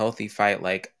like a healthy fight,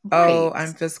 like, oh, right.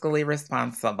 I'm fiscally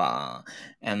responsible.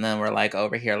 And then we're like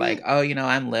over here, Yeah, like, oh,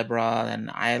 I'm liberal and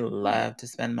I yeah. love to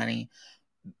spend money.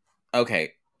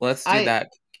 Okay, let's do I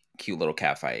that cute little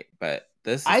cat fight. But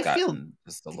this has I feel gotten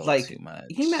just a little too like, can you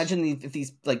much. imagine if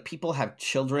these like people have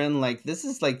children? Like, this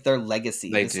is like their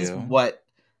legacy. They This is do. what,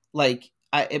 like,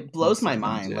 it blows Most my of them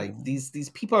mind. Like, do. these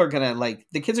people are gonna, like,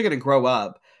 the kids are gonna grow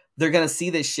up. They're gonna see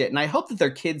this shit, and I hope that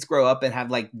their kids grow up and have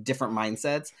like different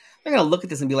mindsets. They're gonna look at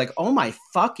this and be like, "Oh my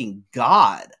fucking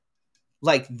god!"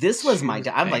 Like, this was my Two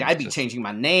dad. I'm like, things I'd be just changing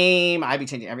my name. I'd be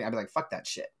changing everything. I'd be like, fuck that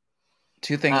shit.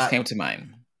 two things Uh, came to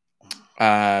mind.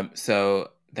 So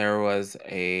there was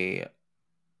a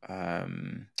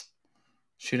um,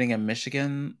 shooting in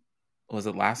Michigan. Was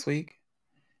it last week?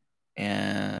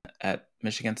 And at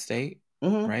Michigan State,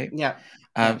 right? yeah,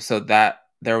 yeah. So that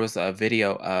there was a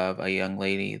video of a young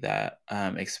lady that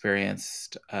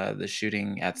experienced the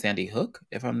shooting at Sandy Hook,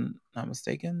 if I'm not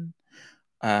mistaken.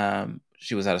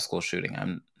 She was at a school shooting.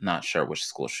 I'm not sure which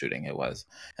school shooting it was,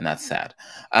 and that's sad.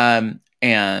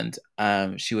 And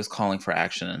she was calling for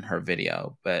action in her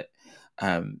video, but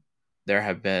there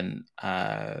have been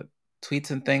tweets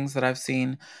and things that I've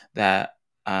seen that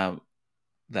um,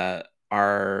 that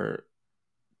are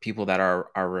people that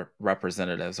are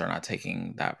representatives are not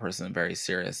taking that person very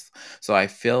serious. So I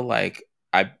feel like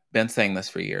I've been saying this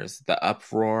for years. The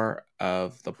uproar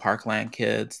of the Parkland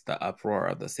kids, the uproar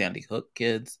of the Sandy Hook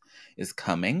kids is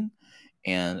coming,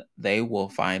 and they will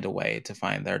find a way to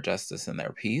find their justice and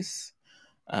their peace.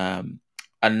 Um,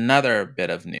 Another bit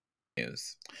of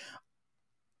news.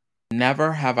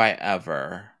 Never have I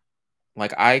ever,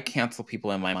 like, I cancel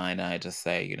people in my mind and I just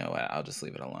say, you know what, I'll just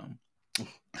leave it alone.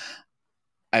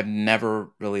 I've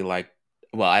never really liked,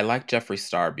 well, I liked Jeffree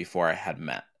Star before I had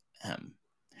met him.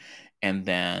 And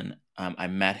then I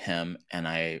met him and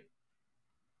I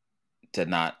did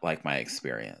not like my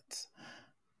experience.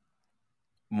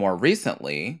 More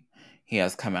recently, he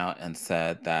has come out and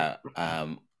said that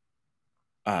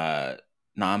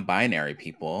non-binary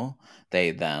people,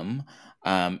 they, them,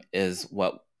 is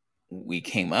what we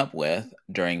came up with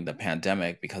during the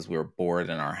pandemic because we were bored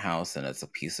in our house and it's a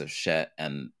piece of shit.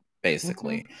 And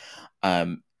basically,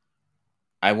 um,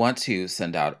 I want to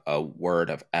send out a word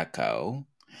of echo.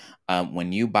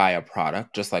 When you buy a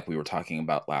product, just like we were talking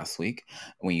about last week,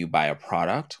 when you buy a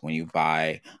product, when you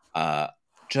buy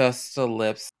just a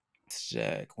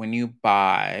lipstick, when you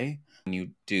buy, when you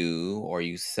do, or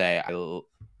you say,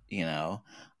 you know,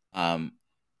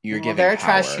 you're Well, giving they're a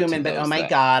trash power to human, but oh those my that,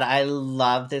 god, I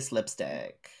love this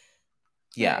lipstick.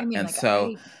 yeah. I mean, And like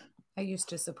so, I used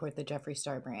to support the Jeffree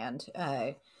Star brand,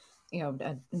 a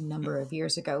number of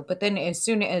years ago. But then as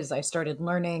soon as I started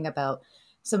learning about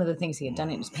some of the things he had done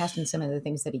in his past and some of the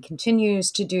things that he continues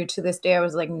to do to this day, I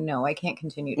was like, no, I can't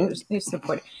continue to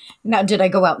support it. Now, did I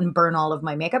go out and burn all of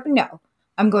my makeup? No.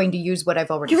 I'm going to use what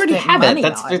I've already You already spent have it. money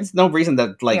That's on. it's no reason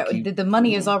that, like, The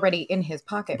money is already in his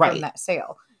pocket from right. that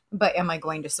sale. But am I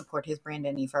going to support his brand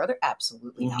any further?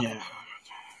 Absolutely not.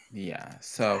 Yeah.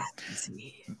 So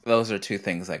Easy. those are two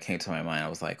things that came to my mind. I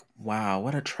was like, wow,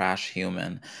 what a trash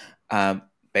human.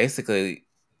 Basically,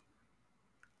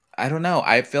 I don't know.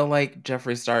 I feel like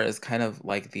Jeffree Star is kind of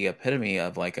like the epitome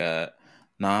of like a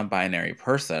non-binary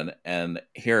person, and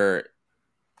here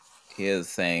he is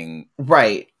saying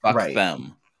Right, "fuck right.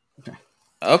 them."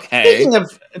 Okay.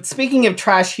 Speaking of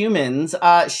trash humans,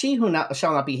 she who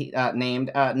shall not be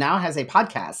named now has a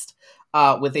podcast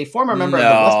with a former member of the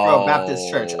Westboro Baptist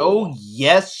Church. Oh No.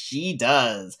 yes, she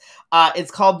does.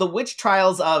 It's called The Witch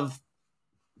Trials of.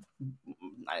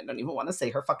 I don't even want to say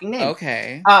her fucking name.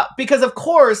 Okay. Because of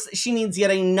course she needs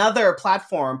yet another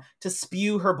platform to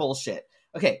spew her bullshit.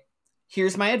 Okay,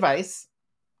 here's my advice: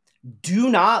 do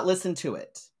not listen to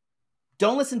it.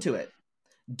 Don't listen to it.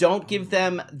 Don't give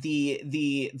them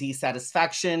the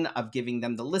satisfaction of giving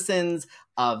them the listens,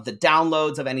 of the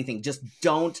downloads, of anything. Just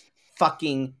don't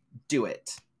fucking do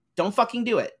it. Don't fucking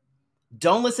do it.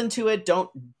 Don't listen to it.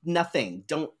 Nothing.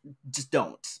 Just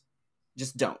don't.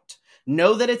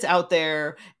 Know that it's out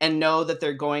there and know that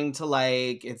they're going to,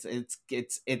 like, it's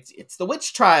the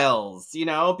witch trials,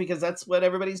 because that's what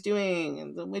everybody's doing,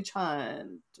 and the witch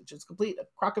hunt, which is complete a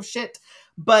crock of shit.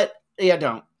 But yeah,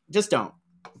 don't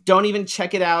even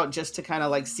check it out just to kind of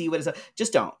like see what it's.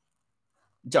 Just don't.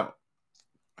 Oh,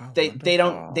 They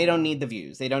don't wonderful. need the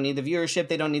views. They don't need the viewership.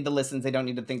 They don't need the listens. They don't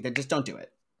need to think. They just don't do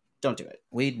it. Don't do it.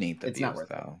 We need the It's not views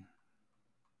worth it. though.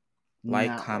 Like,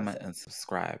 Not worth comment, it. and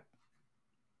subscribe.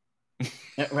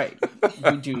 Right.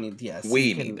 We do need, yes. We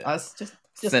You can need it. us just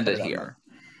Send put it on here.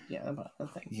 the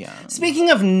thing. Yeah. Speaking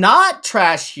of not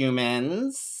trash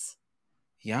humans,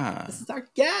 Yeah. this is our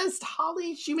guest,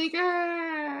 Holly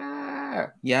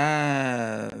Shoemaker.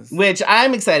 Yes. Which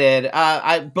I'm excited.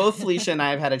 Both Felicia and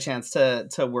I have had a chance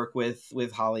to work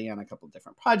with Holly on a couple of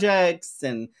different projects,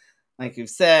 and like you've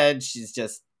said, she's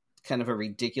just kind of a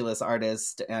ridiculous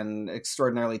artist and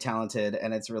extraordinarily talented,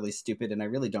 and it's really stupid, and I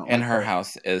really don't And like her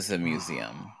house is a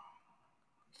museum.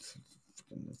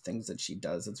 The things that she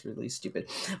does, it's really stupid.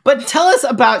 But tell us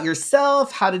about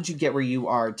yourself. How did you get where you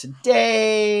are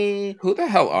today? Who the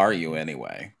hell are you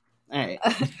anyway? All right.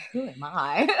 Who am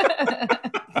I?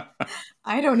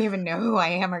 I don't even know who I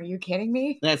am. Are you kidding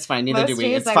me? That's fine. Neither Most do we.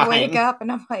 days It's I fine. wake up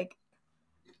and I'm like,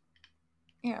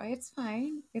 it's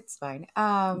fine. It's fine.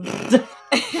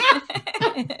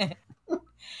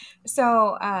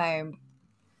 So,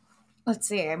 let's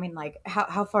see. I mean, like,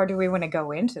 how far do we want to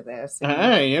go into this?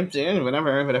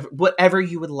 Whatever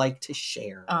you would like to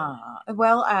share.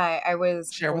 Well, I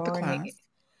was Share with the class.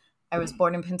 I was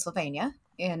born in Pennsylvania,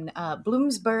 in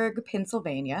Bloomsburg,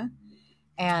 Pennsylvania.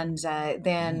 And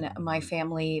then my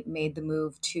family made the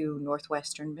move to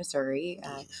northwestern Missouri,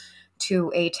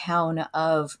 to a town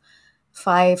of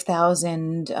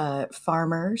 5,000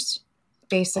 farmers,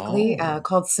 basically,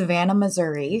 called Savannah,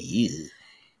 Missouri. Yeah.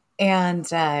 And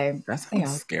that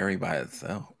sounds scary by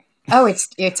itself. Oh,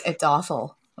 it's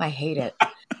awful. I hate it.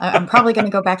 I'm probably going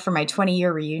to go back for my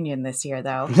 20-year reunion this year,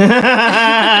 though. No,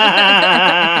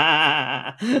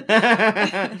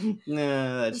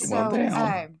 that's so,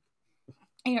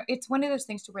 it's one of those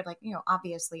things to where, like,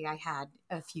 obviously I had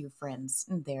a few friends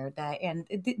there and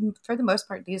for the most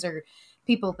part, these are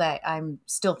people that I'm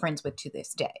still friends with to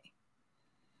this day.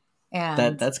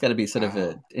 And that's got to be sort of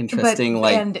an interesting,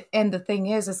 and the thing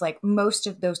is like most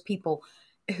of those people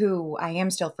who I am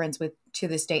still friends with to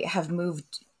this day have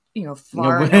moved,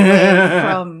 far away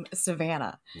from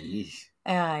Savannah.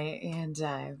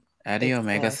 Eddie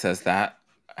Omega says that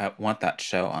I want that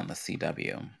show on the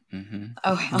CW. Mm-hmm.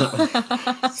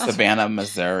 Oh, Savannah,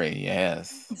 Missouri.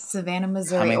 Yes, Savannah,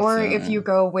 Missouri. Or if you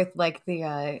go with like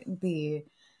the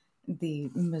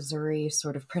Missouri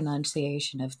sort of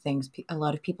pronunciation of things, a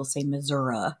lot of people say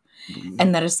Missouri,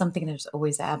 and that is something that's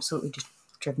always absolutely just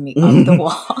driven me up the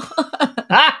wall.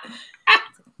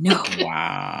 No,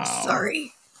 wow,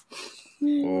 sorry,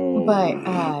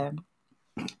 but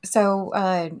so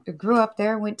I grew up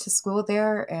there, went to school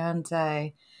there, and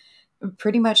I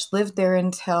pretty much lived there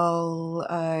until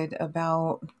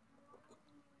about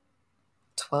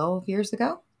 12 years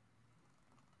ago.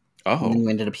 Oh, and you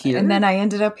ended up here, and then I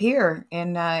ended up here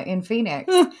in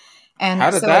Phoenix. And how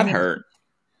did that hurt?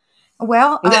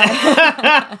 Well,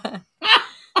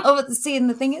 see, and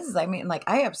the thing is, I mean, like,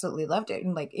 I absolutely loved it.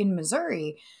 And like in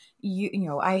Missouri,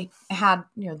 I had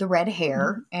the red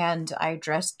hair, and I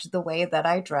dressed the way that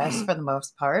I dressed for the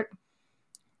most part,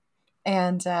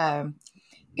 and I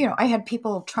had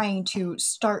people trying to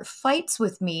start fights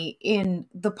with me in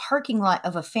the parking lot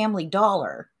of a Family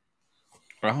Dollar.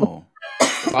 Oh.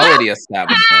 Quality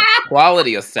establishments.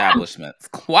 Quality establishments.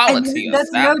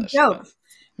 That's no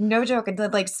joke. And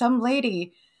then, like, some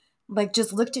lady, like,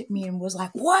 just looked at me and was like,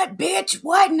 "What, bitch?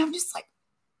 What?" And I'm just like,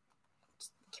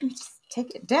 "Can we just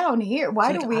take it down here?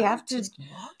 Why do we have to?"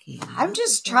 I'm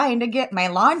just trying to get my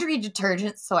laundry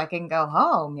detergent so I can go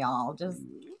home, y'all. Just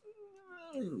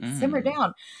simmer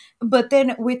down. But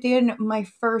then within my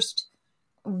first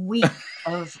week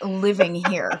of living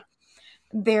here,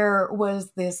 there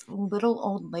was this little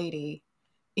old lady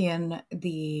in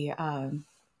the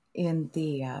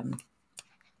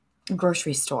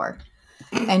grocery store,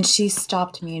 and she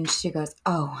stopped me and she goes,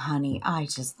 "Oh, honey, I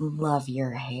just love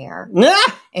your hair.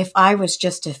 If I was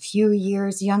just a few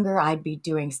years younger, I'd be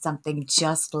doing something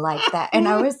just like that." And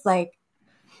I was like,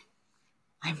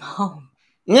 "I'm home."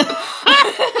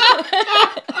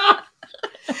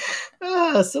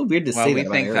 So weird to say that. We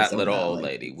thank that little old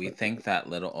lady. We thank that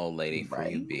little old lady for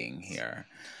you being here.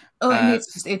 Oh, and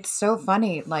it's so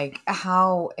funny, like,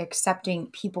 how accepting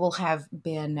people have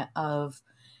been of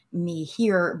me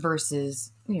here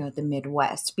versus, the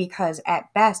Midwest. Because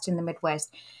at best in the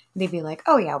Midwest, they'd be like,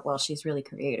 "Oh yeah, well, she's really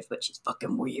creative, but she's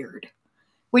fucking weird."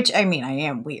 Which, I mean, I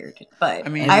am weird, but I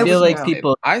mean, I feel like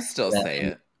people. I still say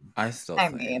it.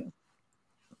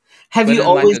 Have you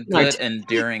always like a good,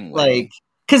 endearing way? Like,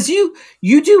 because you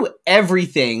do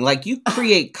everything. Like, you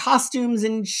create costumes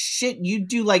and shit. You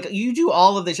do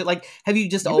all of this shit. Like, have you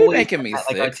just always making me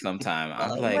sick sometime?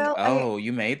 I'm like,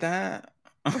 you made that?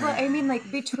 Well, I mean, like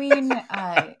between,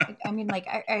 I mean, like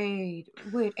I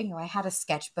would, I had a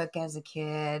sketchbook as a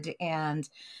kid, and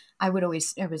I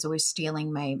was always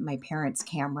stealing my parents'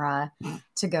 camera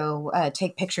to go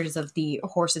take pictures of the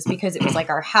horses because it was like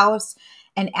our house,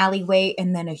 an alleyway,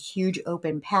 and then a huge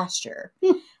open pasture,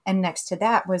 and next to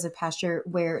that was a pasture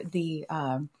where they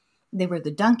were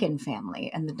the Duncan family,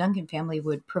 and the Duncan family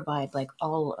would provide like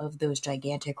all of those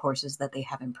gigantic horses that they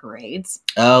have in parades.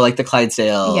 Oh, like the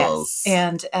Clydesdales. Yes,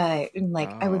 and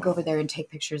like I would go over Oh. there and take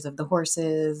pictures of the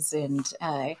horses, and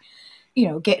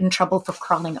get in trouble for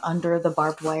crawling under the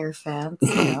barbed wire fence.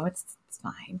 It's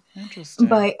fine. Interesting.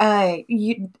 But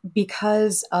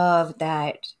because of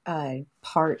that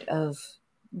part of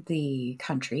the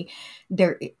country,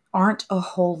 there aren't a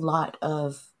whole lot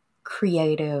of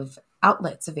creative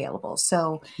outlets available.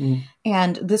 So, Mm.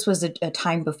 and this was a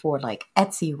time before like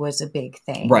Etsy was a big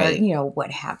thing, Right. or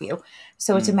what have you.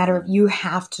 So it's a matter of you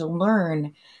have to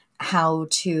learn how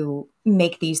to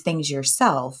make these things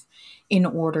yourself in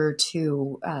order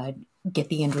to get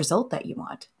the end result that you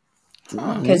want.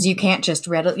 Because you can't just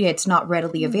it's not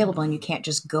readily available, and you can't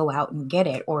just go out and get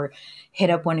it or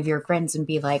hit up one of your friends and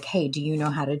be like, hey, do you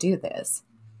know how to do this?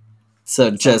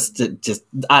 So just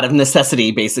out of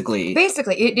necessity, basically.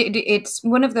 Basically, it's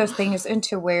one of those things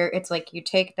into where it's like you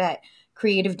take that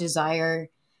creative desire,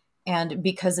 and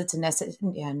because it's a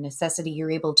necessity,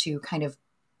 you're able to kind of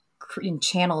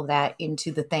channel that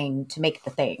into the thing to make the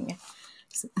thing.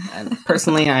 And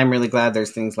personally, I'm really glad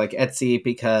there's things like Etsy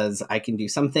because I can do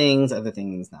some things, other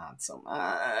things not so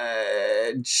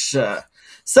much.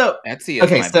 So Etsy is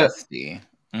okay, my so bestie.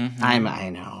 I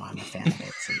know I'm a fan of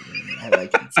Etsy. I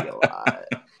like Etsy a lot.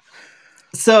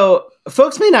 So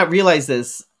folks may not realize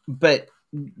this, but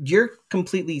you're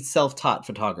completely self-taught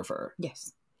photographer.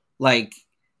 Yes. Like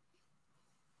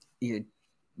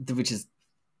which is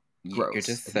You're gross.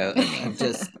 just so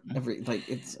just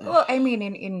it's Well, I mean,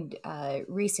 in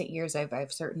recent years,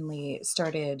 I've certainly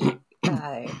started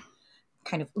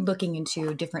kind of looking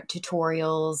into different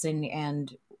tutorials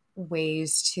and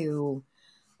ways to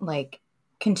like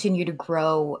continue to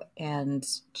grow and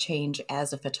change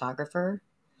as a photographer.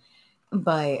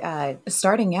 But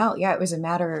starting out, yeah, it was a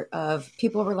matter of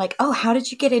people were like, "Oh, how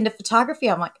did you get into photography?"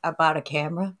 I'm like, "I bought a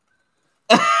camera."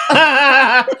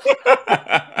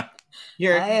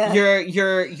 You're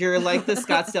like the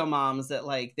Scottsdale moms that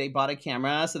like they bought a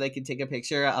camera so they could take a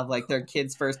picture of like their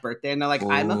kid's first birthday, and they're like,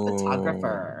 "I'm a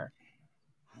photographer."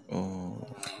 Oh.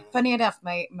 Funny enough,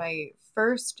 my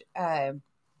first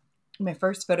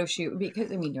photo shoot,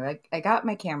 because I got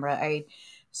my camera, I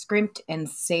scrimped and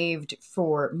saved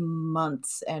for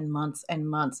months and months and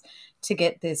months to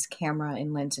get this camera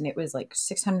and lens, and it was like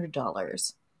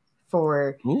 $600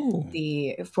 for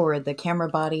the camera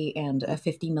body and a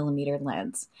 50 millimeter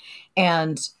lens.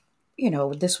 And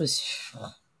this was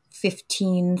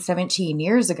 15-17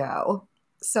 years ago.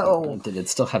 So did it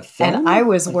still have film? And I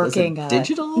was like, working was it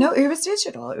digital. No, it was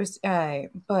digital. It was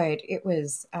but it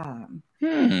was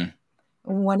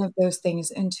one of those things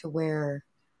into where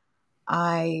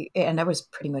I was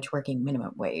pretty much working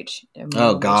minimum wage.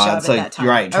 Oh God! So that time.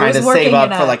 You're right, trying to save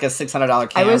up for like a $600 camera.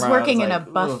 I was working in a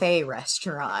buffet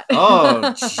restaurant.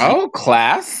 Oh, oh,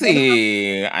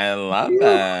 classy! I love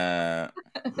that.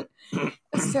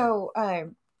 So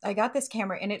I got this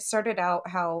camera, and it started out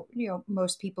how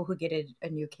most people who get a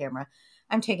new camera,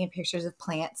 I'm taking pictures of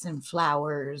plants and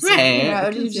flowers. Right.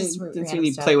 And,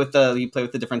 you play with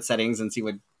the different settings and see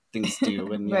what things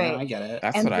do, and right. I get it.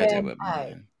 That's what I did with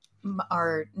mine.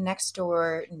 Our next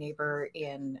door neighbor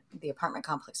in the apartment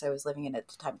complex I was living in at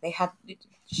the time,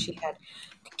 she had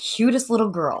the cutest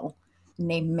little girl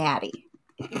named Maddie.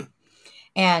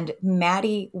 And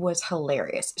Maddie was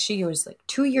hilarious. She was like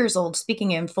 2 years old, speaking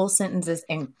in full sentences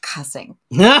and cussing.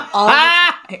 All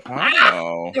the time.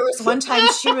 Oh. There was one time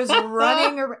she was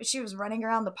running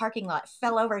around the parking lot,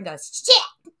 fell over and goes,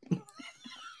 shit.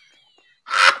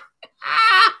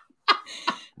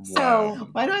 So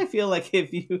why do I feel like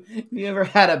if you ever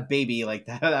had a baby like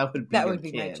that would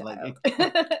be my child.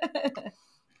 Like,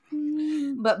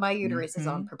 but my uterus is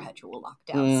on perpetual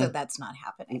lockdown, so that's not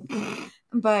happening.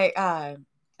 But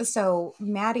so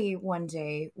Maddie one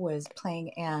day was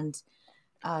playing and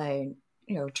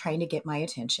trying to get my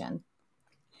attention,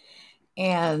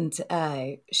 and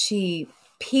she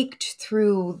peeked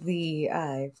through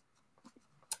the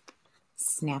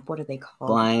snap. What are they called?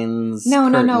 Blinds. No,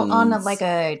 curtains. on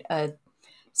a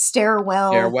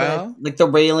stairwell. Stairwell? Like the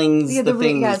railings. Yeah, the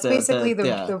things. It's basically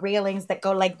the railings that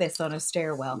go like this on a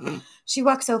stairwell. She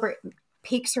walks over,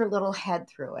 peeks her little head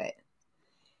through it,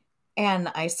 and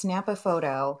I snap a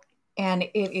photo, And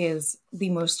it is the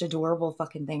most adorable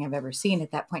fucking thing I've ever seen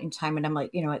at that point in time. And I'm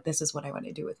like, you know what? This is what I want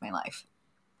to do with my life.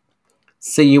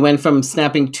 So you went from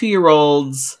snapping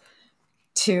 2-year-olds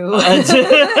To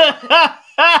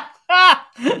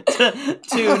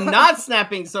to not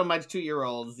snapping so much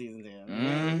 2-year-olds.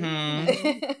 Mm-hmm.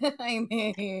 I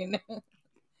mean,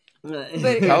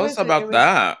 Tell us about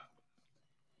that.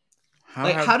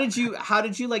 How did you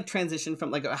like transition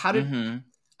from like how did Mm-hmm.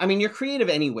 I mean, you're creative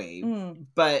anyway,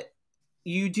 but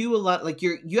you do a lot, like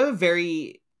you have a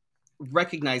very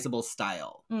recognizable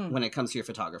style when it comes to your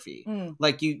photography.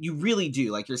 Like you really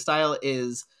do. Like your style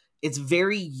it's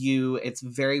very you, it's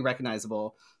very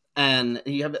recognizable, and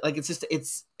you have like it's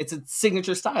a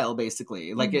signature style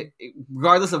basically. Like it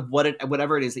regardless of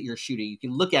whatever it is that you're shooting, you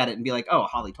can look at it and be like, oh,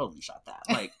 Holly totally shot that.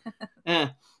 Like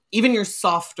even your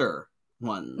softer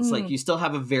ones, like you still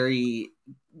have a very,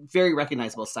 very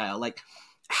recognizable style. Like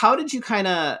how did you kind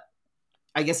of,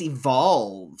 I guess,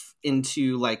 evolve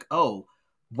into like, oh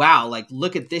wow, like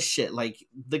look at this shit, like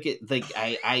look at like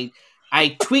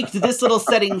I tweaked this little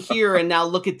setting here and now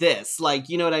look at this, like,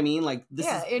 you know what I mean? Like this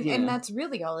and that's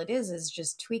really all it is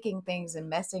just tweaking things and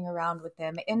messing around with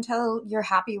them until you're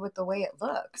happy with the way it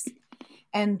looks.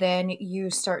 And then you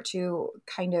start to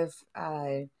kind of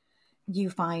you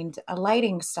find a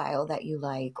lighting style that you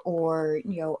like, or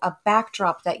a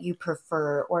backdrop that you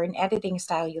prefer, or an editing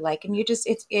style you like, and you just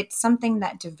it's something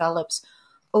that develops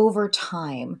over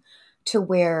time to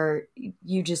where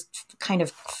you just kind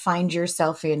of find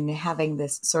yourself in having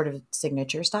this sort of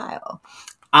signature style.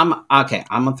 I'm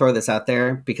gonna throw this out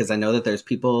there because I know that there's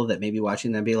people that may be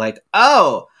watching that be like,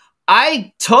 oh,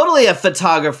 I totally a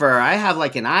photographer, I have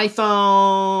like an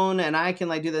iPhone and I can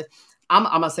like do this. I'm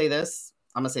gonna say this.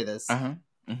 Uh-huh.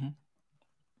 Mm-hmm.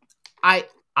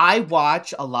 I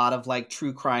watch a lot of like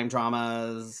true crime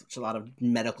dramas, a lot of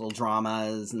medical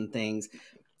dramas and things.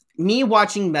 Me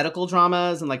watching medical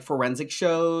dramas and like forensic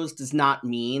shows does not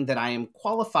mean that I am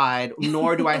qualified,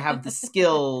 nor do I have the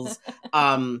skills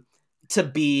to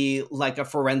be like a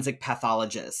forensic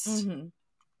pathologist.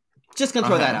 Just gonna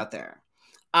throw that out there.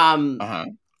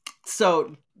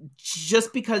 So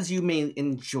just because you may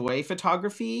enjoy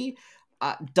photography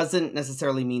doesn't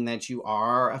necessarily mean that you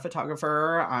are a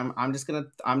photographer. I'm just gonna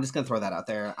throw that out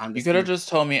there. You could have just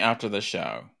told me after the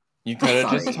show. You could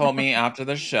have just told me after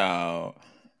the show.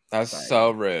 That's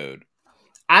so rude.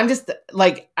 I'm just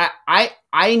like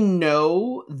I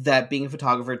know that being a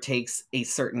photographer takes a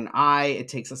certain eye, it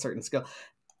takes a certain skill,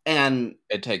 and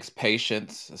it takes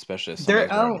patience, especially if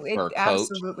it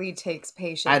absolutely takes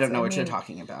patience. I don't know what you're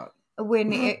talking about.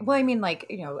 I mean, like,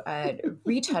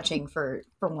 retouching for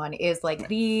one is like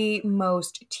the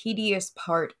most tedious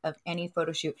part of any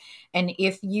photo shoot. And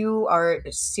if you are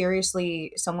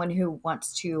seriously someone who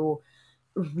wants to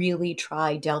really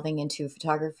try delving into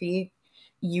photography,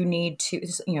 you need to,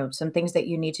 some things that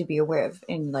you need to be aware of.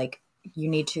 And like, you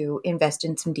need to invest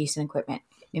in some decent equipment,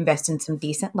 invest in some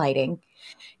decent lighting,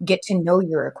 get to know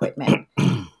your equipment.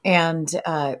 And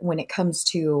when it comes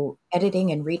to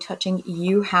editing and retouching,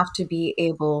 you have to be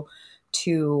able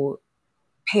to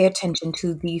pay attention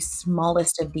to the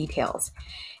smallest of details.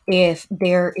 If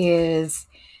there is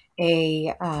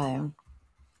a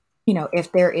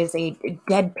if there is a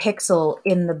dead pixel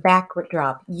in the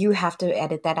backdrop, you have to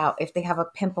edit that out. If they have a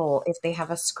pimple, if they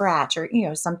have a scratch, or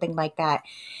something like that,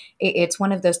 it's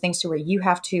one of those things to where you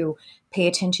have to pay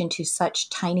attention to such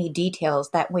tiny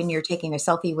details that when you're taking a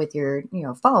selfie with your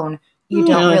phone, you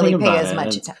don't really pay as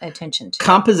much attention to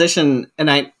composition.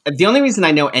 And the only reason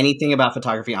I know anything about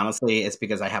photography, honestly, is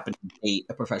because I happen to date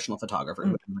a professional photographer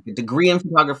with like a degree in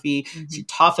photography. She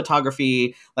taught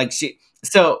photography.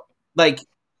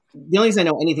 The only reason I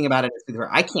know anything about it is because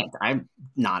I'm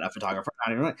not a photographer,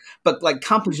 but like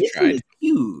composition is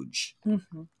huge.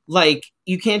 Like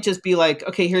you can't just be like,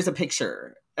 okay, here's a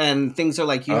picture. And things are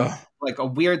like, you have like a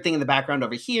weird thing in the background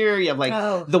over here. You have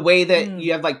like the way that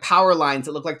you have like power lines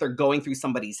that look like they're going through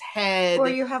somebody's head. Or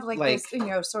you have like this,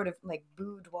 sort of like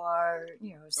boudoir,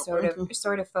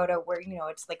 sort of photo where,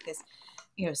 it's like this,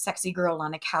 sexy girl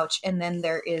on a couch. And then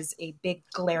there is a big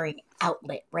glaring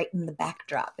outlet right in the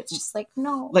backdrop. It's just like,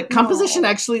 no. Like composition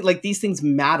actually, like these things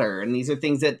matter. And these are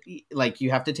things that like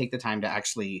you have to take the time to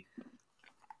actually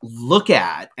look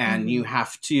at, and you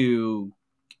have to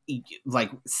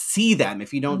like see them.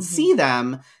 If you don't see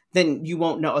them, then you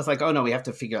won't know. It's like, oh no, we have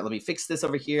to figure out, let me fix this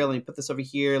over here, let me put this over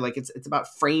here. Like it's about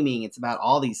framing, it's about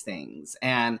all these things.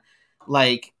 And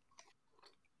like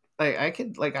I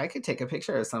could take a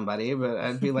picture of somebody, but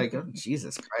I'd be like, oh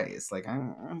Jesus Christ, like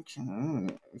and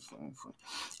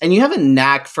you have a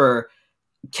knack for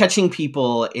catching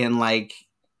people in like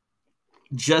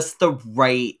just the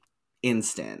right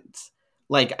instant.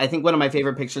 Like, I think one of my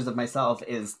favorite pictures of myself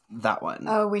is that one.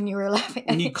 Oh, when you were laughing.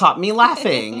 And you caught me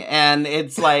laughing. And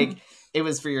it's like, it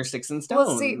was for your Sticks and Stones.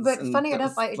 Well, see, but and funny that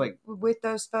enough, was, like, with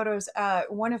those photos,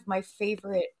 one of my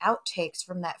favorite outtakes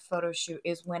from that photo shoot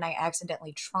is when I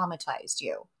accidentally traumatized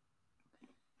you.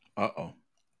 Uh-oh.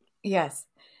 Yes.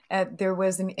 There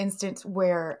was an instance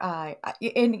where I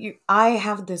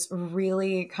have this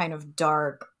really kind of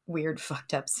dark, weird,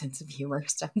 fucked up sense of humor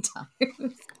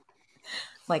sometimes.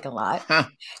 Like a lot. Huh.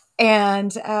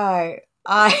 And I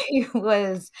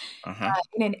was, Uh-huh.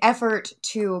 in an effort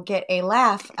to get a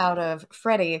laugh out of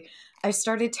Freddie, I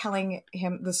started telling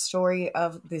him the story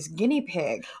of this guinea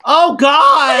pig. Oh,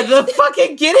 God! The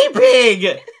fucking guinea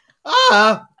pig!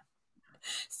 Ah!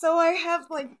 So I have,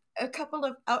 like, a couple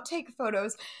of outtake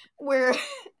photos where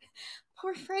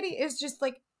poor Freddie is just,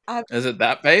 like, Is it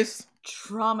that face?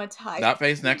 traumatized. That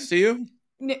face next to you?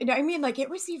 No, I mean, like, it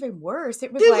was even worse.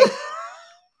 It was like...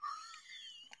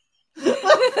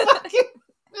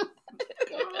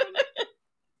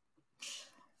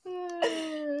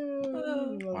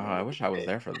 Wow, I wish I was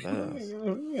there for this.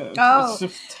 Oh,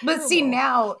 but see,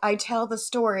 now I tell the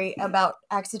story about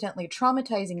accidentally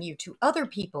traumatizing you to other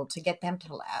people to get them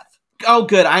to laugh. Oh,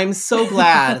 good. I'm so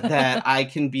glad that I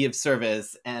can be of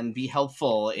service and be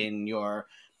helpful in your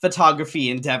photography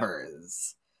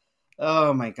endeavors.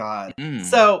 Oh, my God.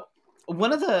 So,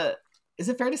 is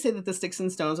it fair to say that the Sticks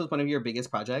and Stones was one of your biggest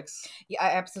projects? Yeah,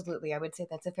 absolutely. I would say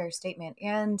that's a fair statement.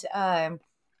 And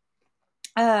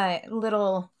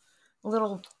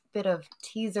little bit of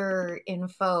teaser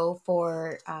info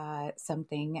for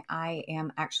something. I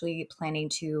am actually planning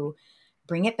to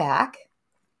bring it back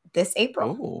this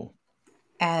April. Ooh.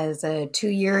 As a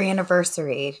 2-year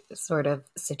anniversary sort of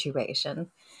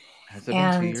situation. Has it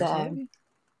been 2 years already?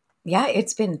 Yeah,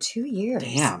 it's been 2 years.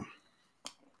 Damn.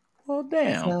 Well,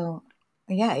 damn. So,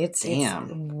 yeah, it's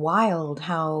wild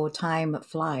how time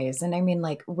flies. And I mean,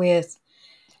 like, with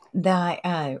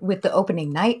that, with the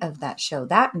opening night of that show,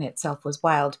 that in itself was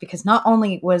wild because not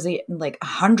only was it like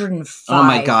 105. Oh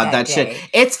my God, that shit.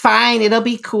 It's fine. It'll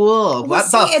be cool. Well,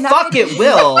 what the fuck it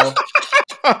will.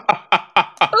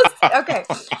 Okay,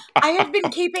 I have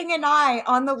been keeping an eye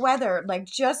on the weather, like,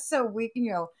 just so we,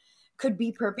 could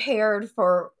be prepared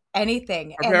for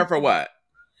anything. Prepare for what?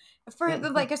 For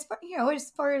like, as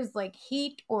far as like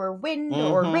heat or wind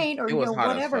or rain or it was hot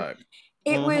whatever. as fuck.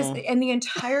 It was, and the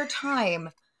entire time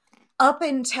up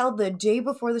until the day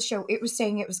before the show, it was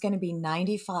saying it was going to be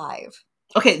 95.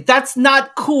 Okay, that's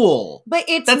not cool. But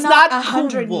that's not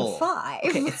 105. Cool.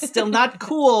 Okay, it's still not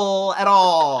cool at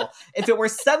all. If it were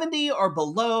 70 or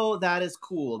below, that is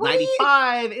cool.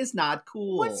 95 is not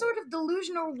cool. What sort of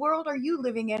delusional world are you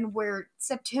living in where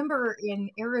September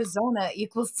in Arizona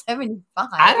equals 75?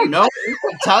 I don't know. You're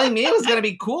telling me it was going to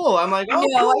be cool. I'm like, oh,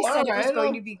 no, cool. I said it was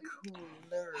going to be cooler.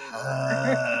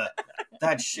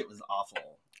 That shit was awful.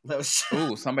 That was.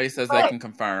 Ooh, somebody says they can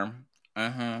confirm.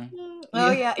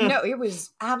 Oh yeah, no, it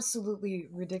was absolutely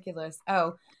ridiculous.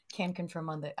 Oh, can confirm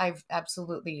on that. I've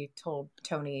absolutely told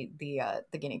Tony the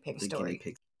guinea pig story. Guinea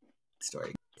pig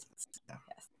story. Yes.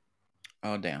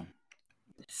 Oh damn.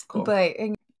 It's cool. But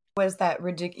was that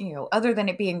ridiculous? Other than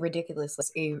it being ridiculous, it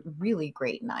was a really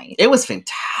great night. It was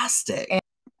fantastic. And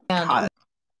God.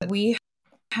 we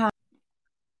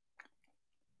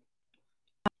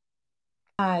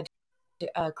had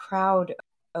a crowd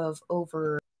of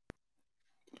over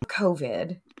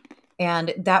COVID,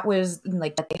 and that was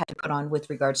like that they had to put on with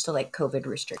regards to like COVID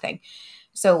restricting.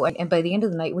 So, and by the end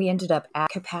of the night, we ended up at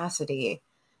capacity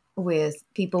with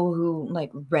people who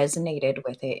like resonated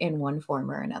with it in one form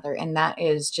or another, and that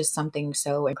is just something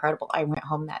so incredible. I went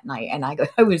home that night and I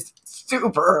was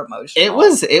super emotional.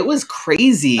 It was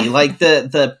crazy. Like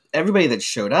the everybody that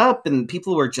showed up and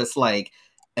people were just like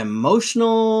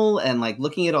emotional and like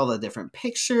looking at all the different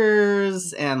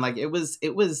pictures and like it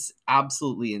was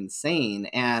absolutely insane.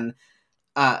 And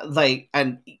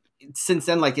and since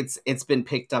then, like it's been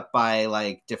picked up by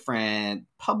like different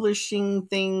publishing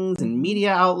things and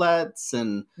media outlets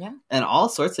and all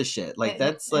sorts of shit. Like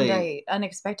that's like, I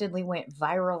unexpectedly went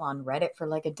viral on Reddit for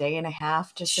like a day and a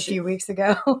half just a few weeks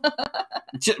ago.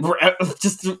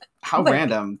 just how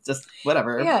random, just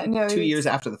whatever. Yeah, no, 2 years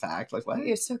after the fact, like what?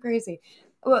 It's so crazy.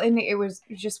 Well, and it was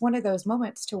just one of those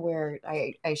moments to where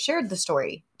I shared the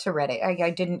story to Reddit. I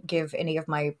didn't give any of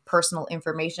my personal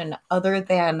information other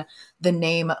than the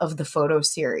name of the photo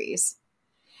series.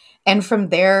 And from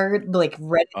there, like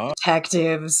Reddit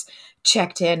detectives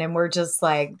checked in and were just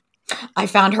like, I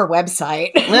found her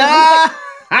website.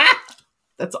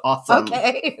 That's awesome.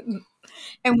 Okay.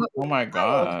 And what oh my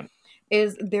God.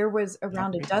 Is there was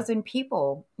around a dozen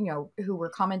people, who were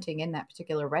commenting in that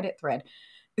particular Reddit thread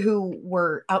who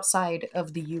were outside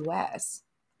of the US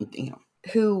Damn,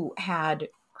 who had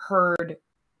heard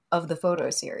of the photo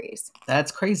series.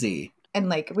 that's crazy. And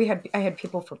like I had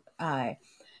people from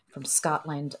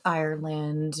Scotland,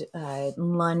 Ireland,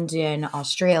 London,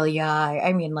 Australia.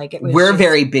 I mean, like it was. We're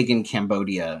very big in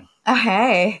Cambodia,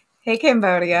 Hey,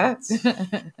 Cambodia.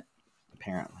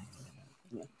 apparently.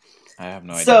 I have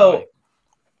no idea. So, why.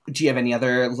 do you have any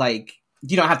other like?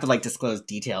 You don't have to like disclose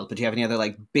details, but do you have any other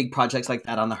like big projects like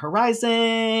that on the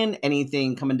horizon?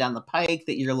 Anything coming down the pike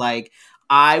that you're like,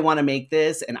 I want to make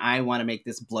this, and I want to make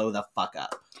this blow the fuck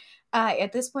up?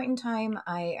 At this point in time,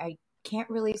 I can't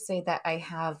really say that I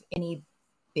have any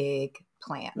big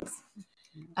plans.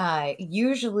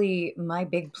 Usually, my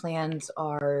big plans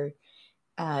are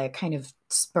kind of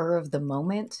spur of the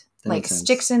moment. That like makes sense.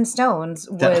 Sticks and Stones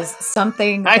was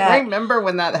something I that remember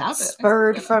when that happened.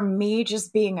 spurred from me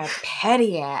just being a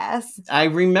petty ass. I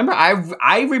remember.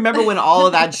 I remember when all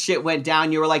of that shit went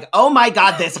down. You were like, "Oh my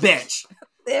god, this bitch!"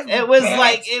 It was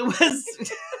like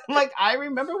like I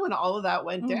remember when all of that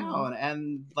went down,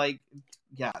 and like,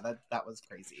 yeah, that was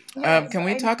crazy. Can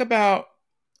we talk about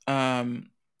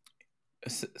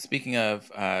speaking of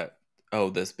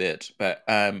this bitch, but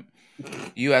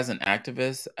you as an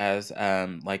activist, as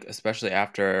like especially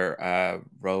after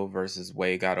Roe versus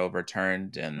Wade got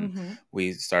overturned and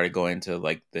we started going to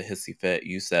like the hissy fit,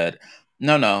 you said,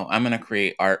 no, I'm gonna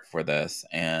create art for this.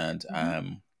 And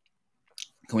can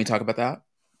we talk about that?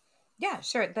 Yeah,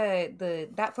 sure.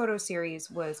 That photo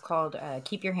series was called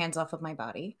 "Keep Your Hands Off of My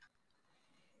Body,"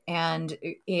 and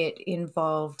it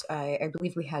involved, I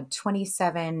believe, we had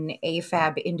 27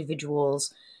 AFAB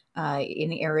individuals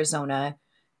in Arizona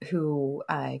who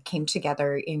came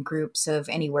together in groups of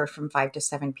anywhere from 5 to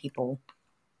 7 people,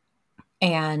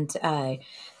 and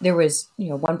there was,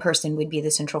 one person would be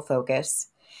the central focus,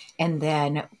 and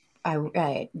then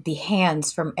the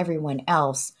hands from everyone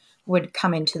else would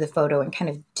come into the photo and kind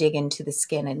of dig into the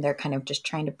skin, and they're kind of just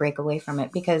trying to break away from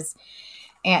it because,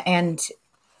 and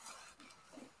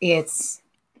it's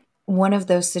one of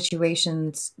those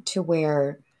situations to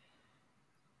where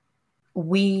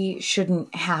we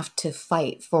shouldn't have to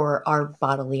fight for our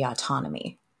bodily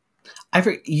autonomy.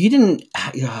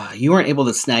 You weren't able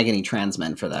to snag any trans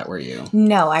men for that, were you?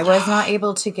 No, I was not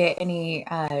able to get any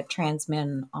trans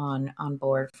men on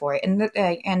board for it, and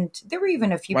there were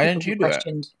even a few Why people didn't you who do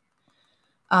questioned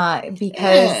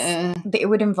because it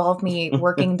would involve me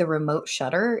working the remote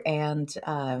shutter, and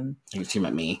I think you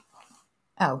meant me.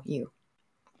 Oh, you.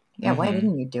 Yeah, why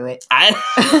didn't you do it?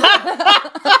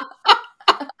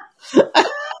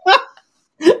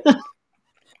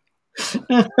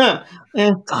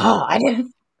 Oh, I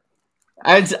didn't.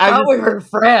 I thought we were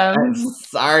friends.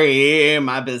 Sorry,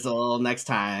 my bizzle. Next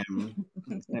time,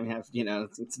 I have to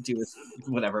do with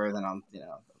whatever. Then I'll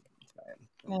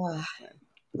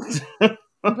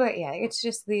But yeah, it's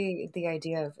just the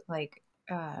idea of like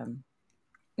at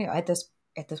this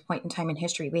point in time in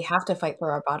history, we have to fight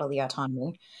for our bodily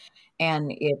autonomy,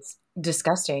 and it's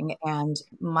disgusting. And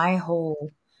my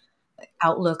whole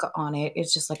outlook on it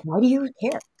is just like, why do you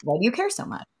care? Why do you care so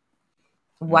much?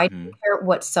 Why do you care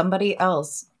what somebody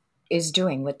else is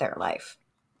doing with their life?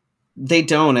 They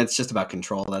don't. It's just about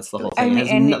control. That's the whole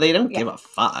thing. They don't give a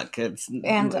fuck.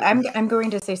 And I'm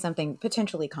going to say something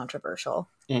potentially controversial.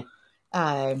 Yeah.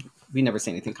 We never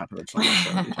say anything controversial on the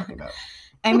show. What are you talking about?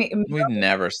 I mean, we've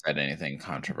never said anything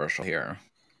controversial here.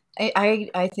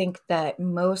 I think that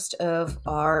most of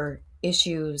our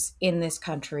issues in this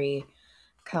country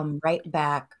come right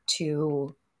back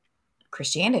to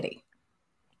Christianity.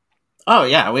 Oh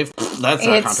yeah, that's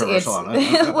not controversial.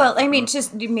 Well, I mean,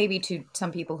 just maybe to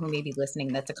some people who may be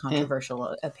listening, that's a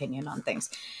controversial opinion on things,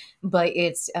 but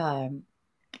it's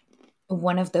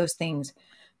one of those things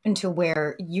into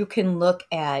where you can look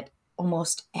at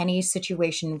almost any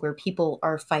situation where people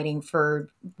are fighting for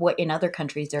what in other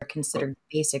countries are considered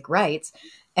basic rights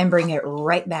and bring it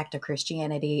right back to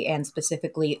Christianity, and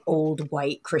specifically old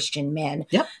white Christian men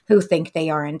who think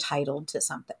they are entitled to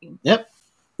something. Yep.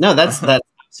 No, that's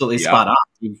absolutely spot on.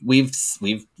 We've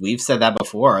said that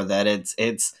before, that it's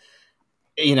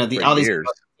all these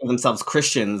people themselves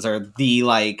Christians are the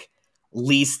like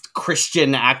least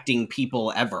Christian acting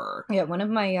people ever. Yeah, one of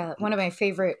my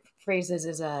favorite phrases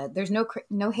is there's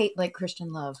no hate like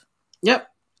Christian love. Yep.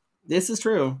 This is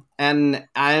true. And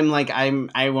I'm like,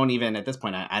 I won't even, at this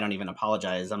point, I don't even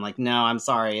apologize. I'm like, no, I'm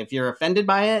sorry. If you're offended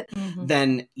by it,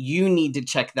 then you need to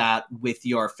check that with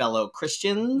your fellow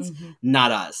Christians,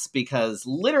 not us. Because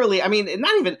literally, I mean,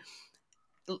 not even,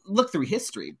 look through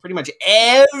history. Pretty much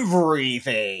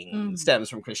everything stems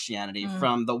from Christianity,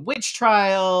 from the witch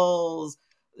trials,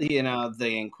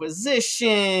 the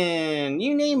Inquisition,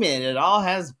 you name it. It all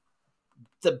has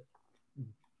the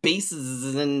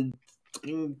bases in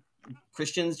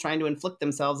Christians trying to inflict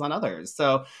themselves on others.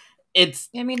 So it's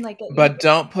I mean, but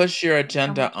don't push your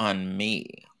agenda on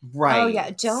me. right. Oh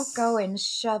yeah, don't go and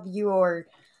shove your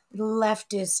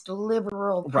leftist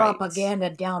liberal propaganda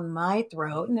down my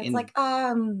throat. And it's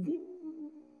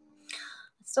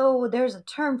so there's a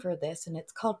term for this, and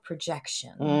it's called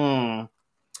projection.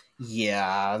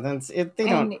 Yeah, that's it.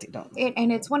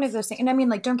 And it's one of those things. And I mean,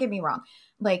 don't get me wrong.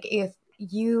 If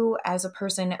you as a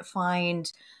person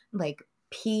find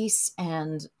peace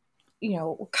and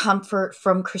comfort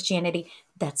from Christianity,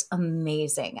 that's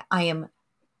amazing. I am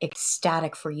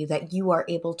ecstatic for you that you are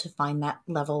able to find that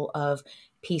level of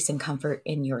peace and comfort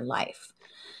in your life.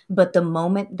 But the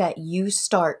moment that you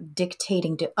start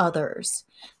dictating to others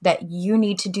that you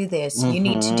need to do this, you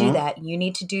need to do that, you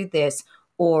need to do this,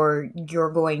 or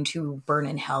you're going to burn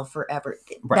in hell forever,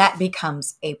 that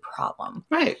becomes a problem.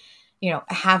 Right.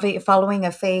 Following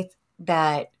a faith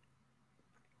that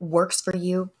works for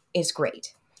you is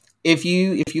great. If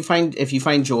you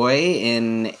find joy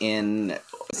in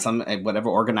some whatever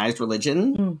organized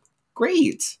religion,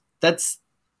 great. That's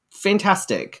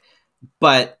fantastic.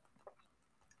 But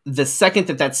the second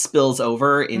that spills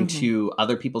over into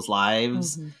other people's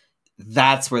lives,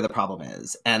 that's where the problem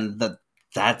is. And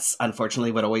that's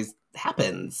unfortunately what always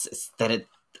happens, is that it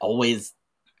always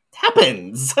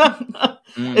happens.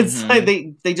 It's like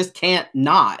they just can't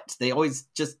not. They always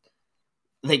just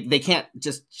they can't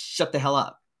just shut the hell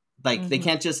up. They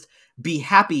can't just be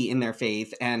happy in their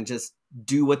faith and just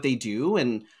do what they do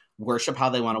and worship how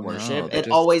they want to worship. It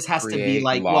always has to be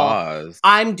laws. Well,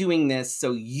 I'm doing this,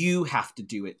 so you have to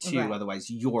do it too. Right.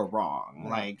 Otherwise, you're wrong.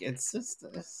 Right. It's just.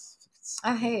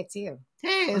 Hey, it's you.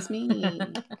 Hey, it's me.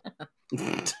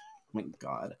 Oh my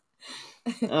God.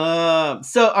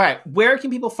 So, all right. Where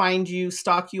can people find you,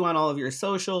 stalk you on all of your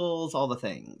socials, all the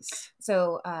things?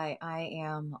 So I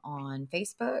am on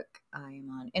Facebook. I am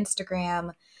on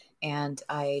Instagram. And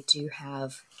I do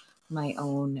have my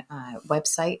own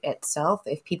website itself.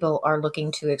 If people are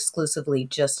looking to exclusively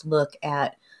just look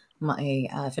at my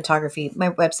photography,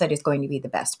 my website is going to be the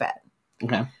best bet.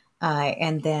 Okay.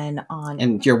 And then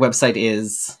And your website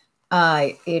is?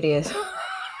 It is.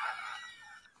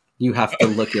 You have to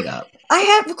look it up.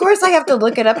 Of course I have to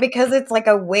look it up because it's like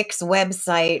a Wix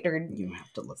website or you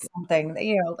have to look something.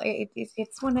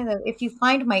 It's one of the. If you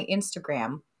find my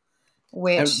Instagram,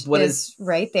 which is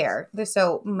right there.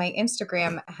 So my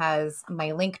Instagram has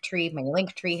my link tree. My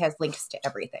link tree has links to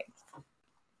everything.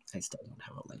 I still don't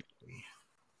have a link tree.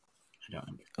 I don't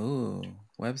understand. Ooh,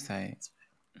 website.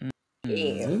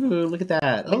 Ooh, look at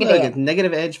that. Look at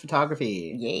Negative Edge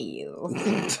Photography. Yeah.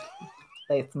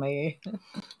 That's me.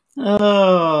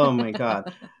 Oh my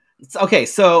God. Okay,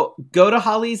 so go to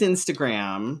Holly's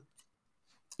Instagram,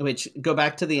 go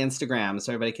back to the Instagram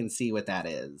so everybody can see what that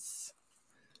is.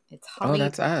 It's Holly. Oh,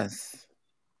 that's us.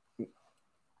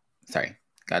 Sorry,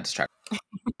 got distracted.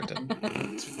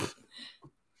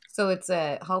 So it's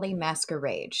a Holly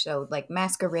Masquerade. So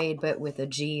masquerade, but with a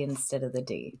G instead of the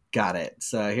D. Got it.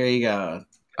 So here you go.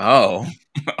 Oh.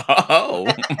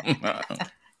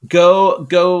 Go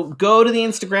to the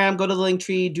Instagram, go to the link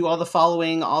tree, do all the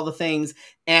following, all the things.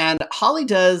 And Holly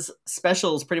does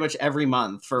specials pretty much every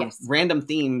month for random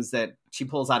themes that she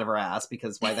pulls out of her ass,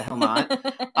 because why the hell not?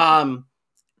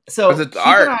 So keep an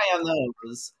eye on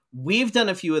those. We've done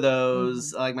a few of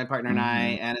those, like my partner and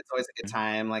I, and it's always a good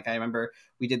time. I remember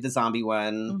we did the zombie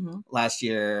one last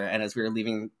year, and as we were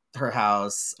leaving her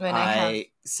house, I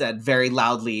said very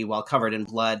loudly while covered in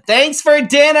blood, "Thanks for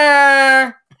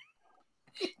dinner!"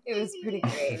 It was pretty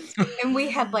great. And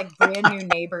we had brand new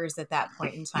neighbors at that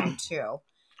point in time too.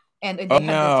 And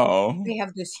they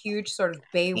have this huge sort of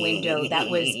bay window that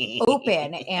was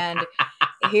open, and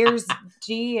here's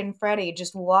G and Freddie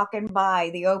just walking by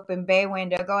the open bay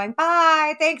window going,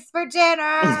 "Bye, thanks for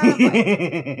dinner."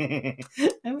 It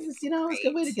was, it's a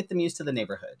good way to get them used to the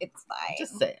neighborhood. It's fine.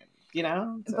 Just saying,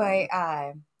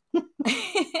 So.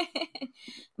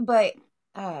 But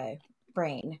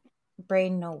brain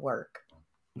no work.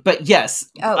 But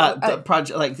yes, the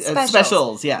project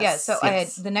specials. Yes. Yeah. So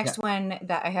the next one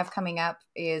that I have coming up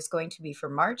is going to be for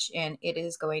March, and it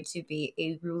is going to be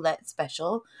a roulette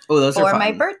special for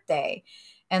my birthday.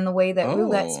 And the way that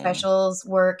roulette specials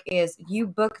work is you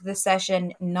book the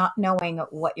session not knowing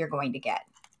what you're going to get.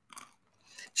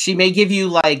 She may give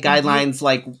you guidelines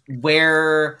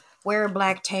wear a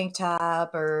black tank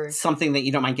top or something that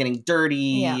you don't mind getting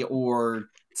dirty or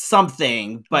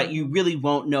something, but you really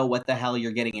won't know what the hell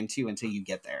you're getting into until you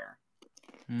get there.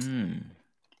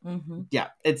 Yeah,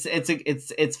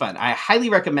 it's fun. I highly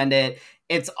recommend it.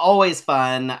 It's always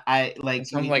fun. I like. It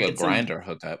sounds like a grinder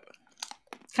hookup.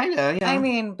 Kind of. Yeah. I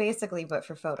mean, basically, but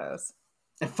for photos.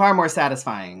 Far more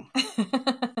satisfying.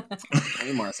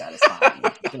 Way more satisfying.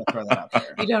 I'm gonna throw that out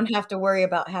there. You don't have to worry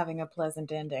about having a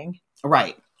pleasant ending.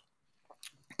 Right.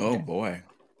 Oh boy.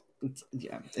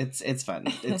 It's fun.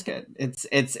 It's good.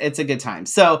 It's a good time.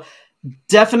 So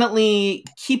definitely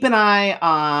keep an eye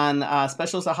on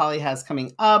specials that Holly has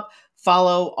coming up.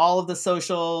 Follow all of the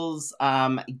socials.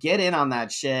 Get in on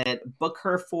that shit. Book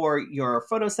her for your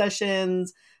photo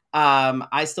sessions.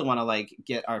 I still want to like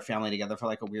get our family together for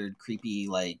like a weird, creepy,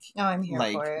 like I'm here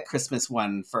like for it. Christmas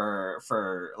one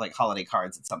for like holiday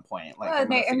cards at some point. Like, Well,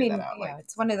 I mean, that out. yeah,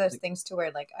 it's one of those things to where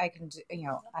like I can do,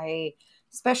 I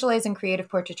specialize in creative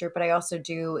portraiture, but I also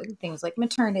do things like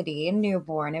maternity and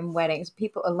newborn and weddings.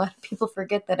 A lot of people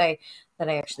forget that I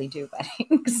actually do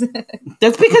weddings.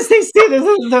 That's because they see this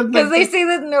because they see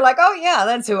this and they're like, oh yeah,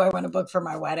 that's who I want to book for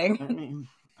my wedding. I mean,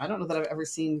 I don't know that I've ever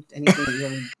seen anything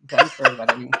that you've done for a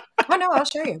wedding. Oh no, I'll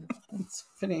show you. It's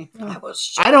funny.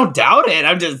 I don't doubt it.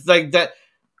 I'm just like that.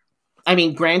 I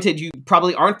mean, granted, you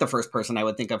probably aren't the first person I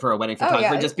would think of for a wedding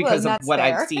photographer, just because of what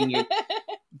I've seen you.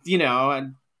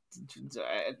 And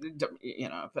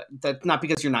but that's not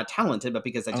because you're not talented, but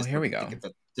because I just here we go.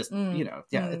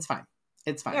 It's fine.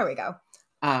 It's fine. There we go.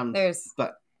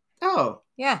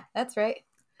 Yeah, that's right.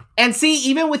 And see,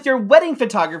 even with your wedding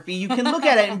photography, you can look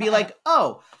at it and be like,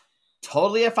 oh,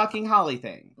 totally a fucking Holly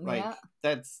thing. Like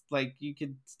that's like you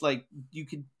could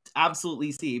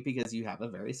absolutely see because you have a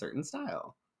very certain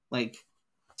style. Like,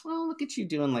 well, look at you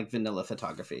doing like vanilla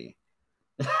photography.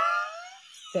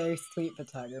 Very sweet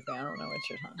photography. I don't know what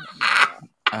you're talking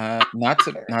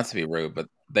about. Not to be rude, but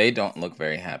they don't look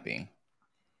very happy.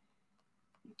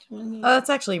 Oh, that's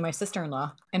actually my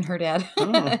sister-in-law and her dad.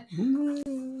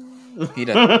 He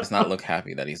does not look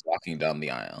happy that he's walking down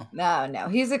the aisle. No,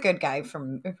 he's a good guy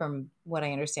from what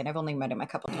I understand. I've only met him a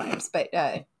couple times, but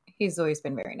he's always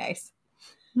been very nice.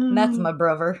 And that's my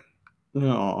brother.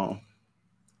 No.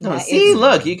 See,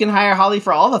 look, you can hire Holly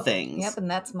for all the things. Yep,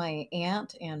 and that's my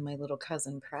aunt and my little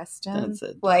cousin Preston.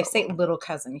 Well, I say little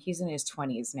cousin. He's in his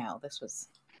 20s now.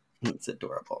 That's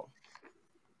adorable.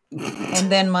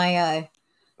 And then my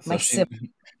she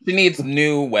needs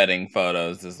new wedding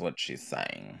photos, is what she's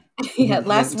saying. Yeah,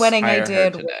 last wedding I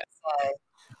did was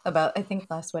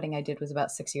last wedding I did was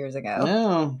about 6 years ago.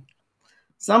 No.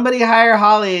 Somebody hire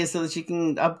Holly so that she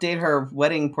can update her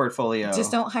wedding portfolio.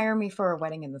 Just don't hire me for a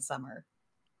wedding in the summer.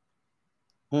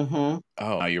 Mm-hmm.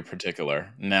 Oh, now you're particular.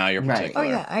 Right. Oh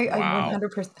yeah, I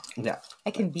 100%. Yeah,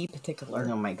 I can be particular.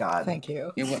 Oh my god. Thank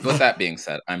you. With that being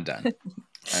said, I'm done.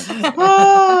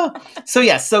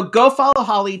 So go follow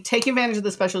Holly. Take advantage of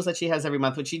the specials that she has every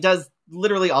month, which she does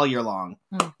literally all year long.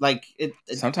 Like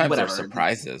sometimes they're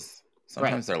surprises.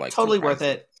 Sometimes they're like totally surprises. worth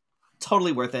it.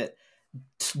 Totally worth it.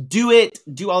 Do it.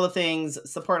 Do all the things.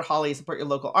 Support Holly. Support your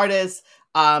local artists.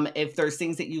 If there's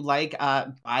things that you like,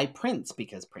 buy prints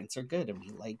because prints are good and we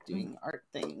like doing art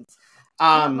things.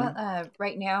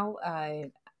 Right now,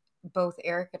 both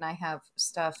Eric and I have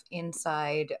stuff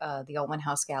inside the Allman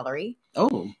House Gallery.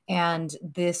 Oh. And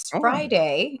this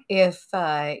Friday, if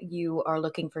you are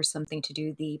looking for something to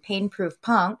do, the Painproof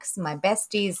Punks, my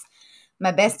besties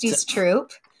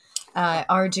troupe,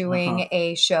 are doing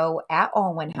a show at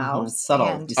Allman House. Subtle.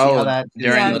 And, you see how that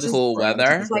during the cool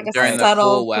weather? During the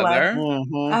cool weather?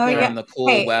 During the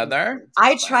cool weather?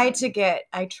 I tried to get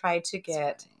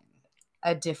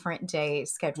a different day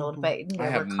scheduled, but I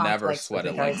have never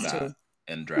sweated like that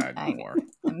in drag before.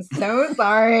 I'm so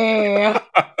sorry.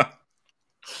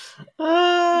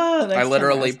 I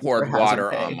literally poured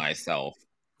water on myself.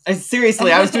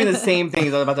 Seriously, I was doing the same thing. I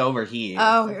was about to overheat.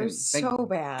 Oh, it was so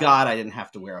bad. God, I didn't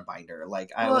have to wear a binder.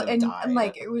 Like I would have died. And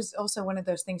like it was also one of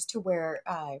those things too where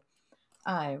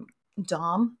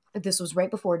Dom. This was right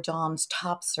before Dom's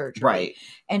top surgery, right?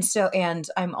 And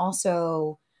I'm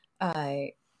also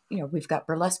we've got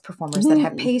burlesque performers that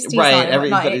have pasties on and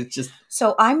everybody's just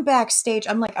so I'm backstage.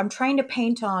 I'm trying to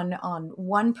paint on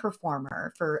one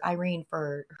performer for Irene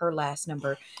for her last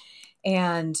number.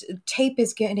 And tape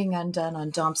is getting undone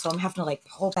on Dom, so I'm having to like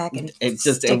pull back and it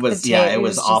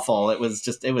was awful. It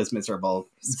was miserable.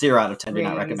 0 out of 10. Do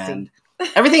not recommend.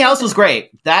 Everything else was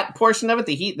great. That portion of it,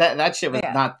 the heat, that shit was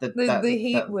not the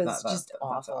heat was just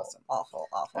awful.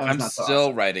 I'm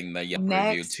still writing the Yelp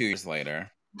review 2 years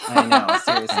later. I know,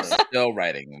 seriously. Still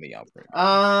writing the Yelp review.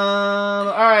 All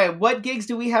right, what gigs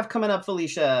do we have coming up,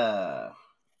 Felicia?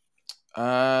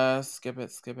 Skip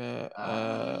it.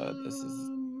 This is.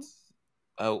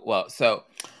 Oh, well, so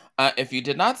if you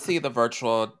did not see the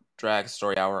virtual drag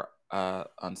story hour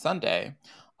on Sunday,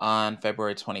 on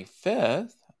February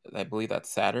 25th, I believe that's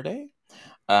Saturday,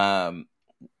 there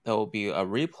will be a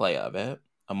replay of it,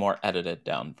 a more edited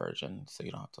down version, so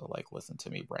you don't have to like listen to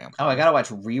me ramble. Oh, I gotta watch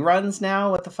reruns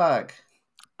now? What the fuck?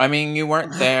 I mean, you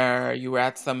weren't there. You were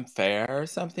at some fair or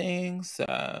something, so...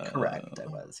 Correct, I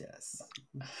was, yes.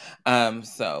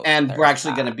 So... And we're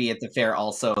actually going to be at the fair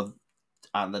also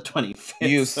on the 25th.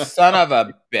 You son of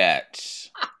a bitch.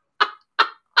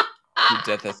 You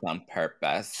did this on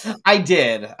purpose. I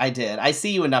did. I see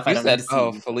you enough. I don't need to see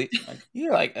you. Felicia.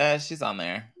 You're like, she's on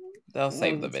there. They'll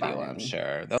save the video, fine. I'm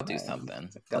sure. They'll do something.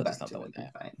 They'll do something with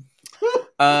that.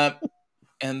 Fine.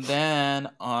 And then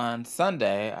on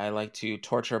Sunday, I like to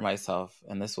torture myself,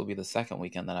 and this will be the second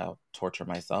weekend that I'll torture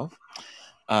myself.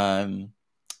 So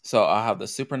I'll have the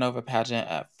Supernova pageant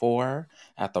at 4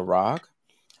 at the Rock,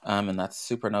 and that's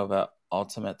Supernova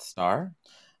Ultimate Star.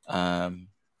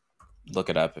 Look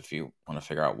it up if you want to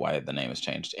figure out why the name has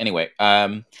changed. Anyway,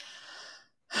 and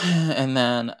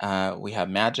then we have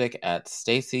Magic at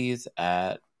Stacy's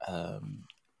at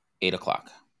 8 o'clock.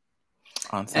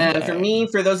 On Sunday. And for me,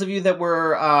 for those of you that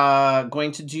were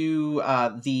going to do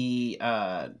the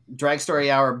Drag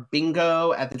Story Hour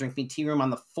bingo at the Drink Me Tea Room on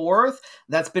the 4th,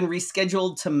 that's been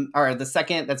rescheduled to, or the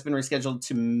 2nd, that's been rescheduled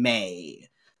to May.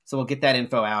 So we'll get that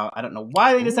info out. I don't know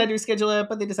why they decided to reschedule it,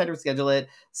 but they decided to reschedule it.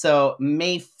 So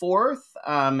May 4th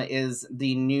is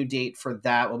the new date for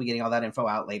that. We'll be getting all that info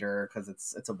out later because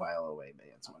it's a while away, but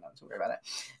it's not to worry about it.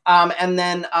 And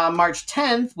then March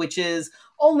 10th, which is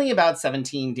only about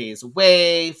 17 days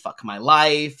away. Fuck my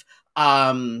life.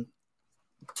 Totally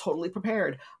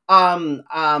prepared. Totally.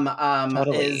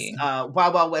 Is Wild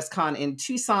Wild West Con in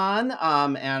Tucson.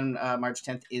 And March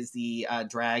 10th is the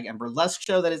drag and burlesque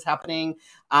show that is happening.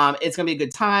 It's going to be a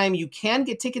good time. You can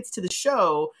get tickets to the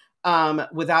show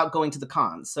without going to the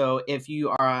con. So if you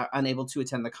are unable to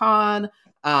attend the con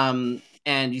and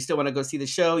you still want to go see the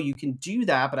show, you can do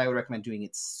that, but I would recommend doing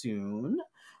it soon.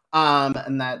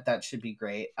 And that should be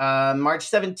great. March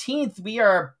 17th, we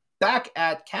are back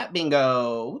at Cat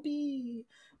Bingo. Whoopee.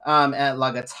 At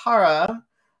La Guitarra.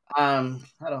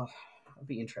 That'll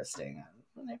be interesting.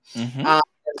 Mm-hmm. And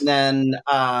then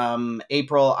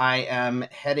April, I am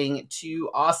heading to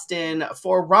Austin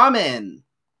for ramen.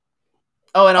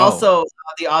 Oh, and also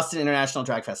the Austin International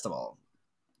Drag Festival.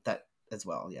 That as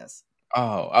well, yes.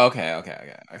 Oh, okay.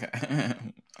 I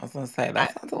was gonna say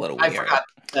that sounds a little weird.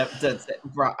 I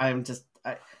forgot I'm just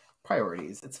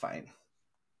priorities. It's fine.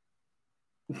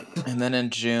 And then in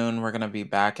June, we're gonna be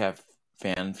back at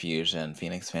Fan Fusion,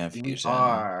 Phoenix Fan Fusion.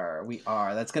 We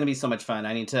are. That's gonna be so much fun.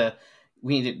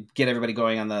 We need to get everybody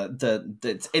going on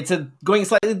it's going a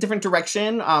slightly different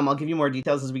direction. I'll give you more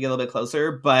details as we get a little bit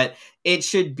closer, but it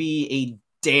should be a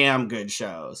damn good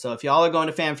show. So if y'all are going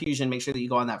to Fan Fusion, make sure that you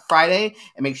go on that Friday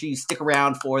and make sure you stick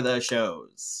around for the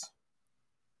shows.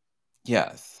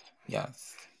 Yes.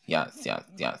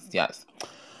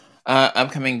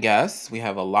 Upcoming guests, we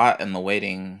have a lot in the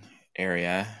waiting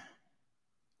area.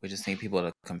 We just need people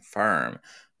to confirm.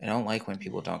 I don't like when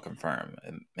people don't confirm.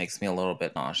 It makes me a little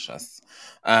bit nauseous.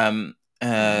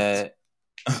 Because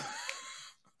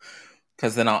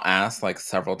then I'll ask like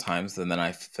several times, and then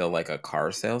I feel like a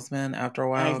car salesman after a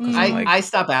while. I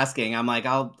stop asking. I'm like,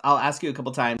 I'll ask you a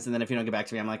couple times, and then if you don't get back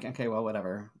to me, I'm like, okay, well,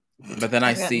 whatever. But then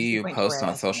I see you post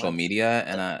on social media,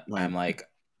 and I'm like,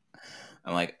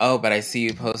 oh, but I see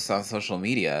you post on social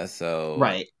media, so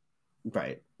right.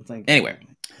 It's like, anyway,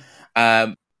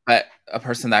 but a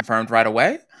person that confirmed right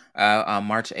away. On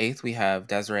March 8th, we have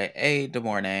Desiree A.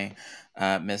 DeMornay,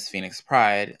 Miss Phoenix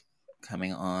Pride,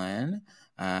 coming on.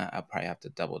 I'll probably have to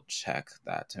double check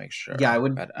that to make sure. Yeah, I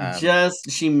would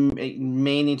she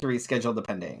may need to reschedule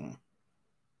depending.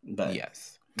 But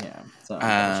yes. Yeah. So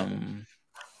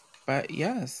but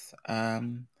yes.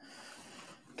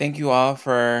 Thank you all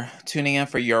for tuning in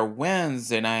for your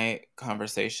Wednesday night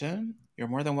conversation. You're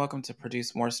more than welcome to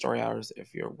produce more story hours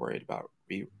if you're worried about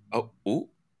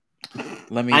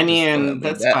Let me. I mean,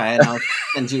 that's fine. I'll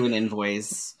send you an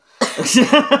invoice.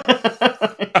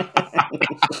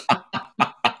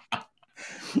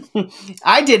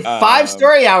 I did 5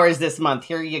 story hours this month.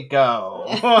 Here you go.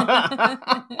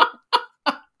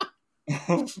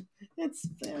 It's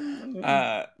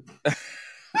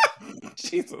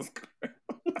Jesus Christ.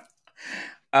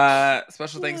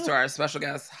 Special thanks to our special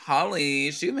guest,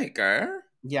 Holly Shoemaker.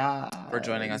 Yeah. For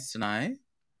joining us tonight.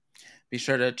 Be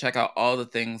sure to check out all the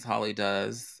things Holly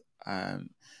does.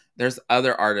 There's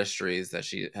other artistries that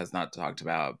she has not talked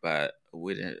about, but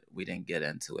we didn't get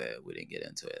into it.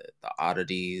 The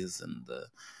oddities and the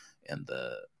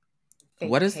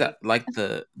what is that? Like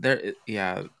the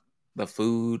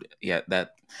food. Yeah,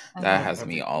 that has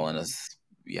me all in a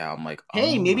yeah, I'm like,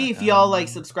 Hey, oh maybe my if y'all like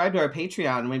God. subscribe to our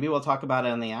Patreon, maybe we'll talk about it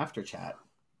in the after chat.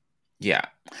 Yeah.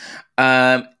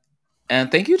 And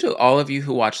thank you to all of you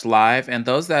who watch live and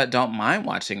those that don't mind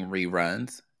watching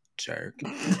reruns. Jerk.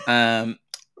 Um,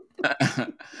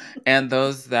 and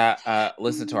those that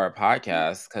listen to our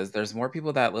podcast, because there's more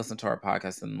people that listen to our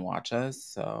podcast than watch us.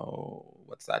 So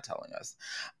what's that telling us?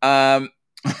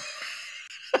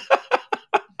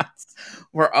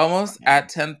 We're almost at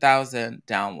 10,000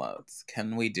 downloads.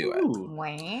 Can we do it? Ooh,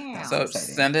 Wow. So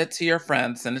exciting. send it to your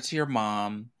friends, send it to your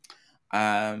mom,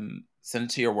 send it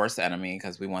to your worst enemy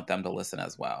because we want them to listen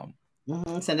as well.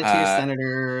 Send it to your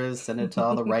senators. Send it to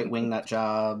all the right-wing nut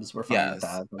jobs. We're fine with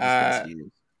Yes. that. We'll just get us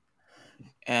views.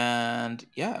 And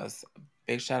yes,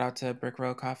 big shout out to Brick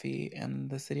Road Coffee in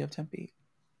the city of Tempe.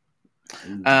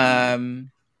 Indeed.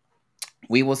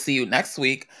 We will see you next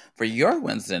week for your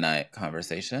Wednesday night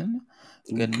conversation.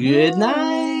 Good Good night.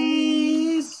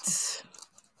 night.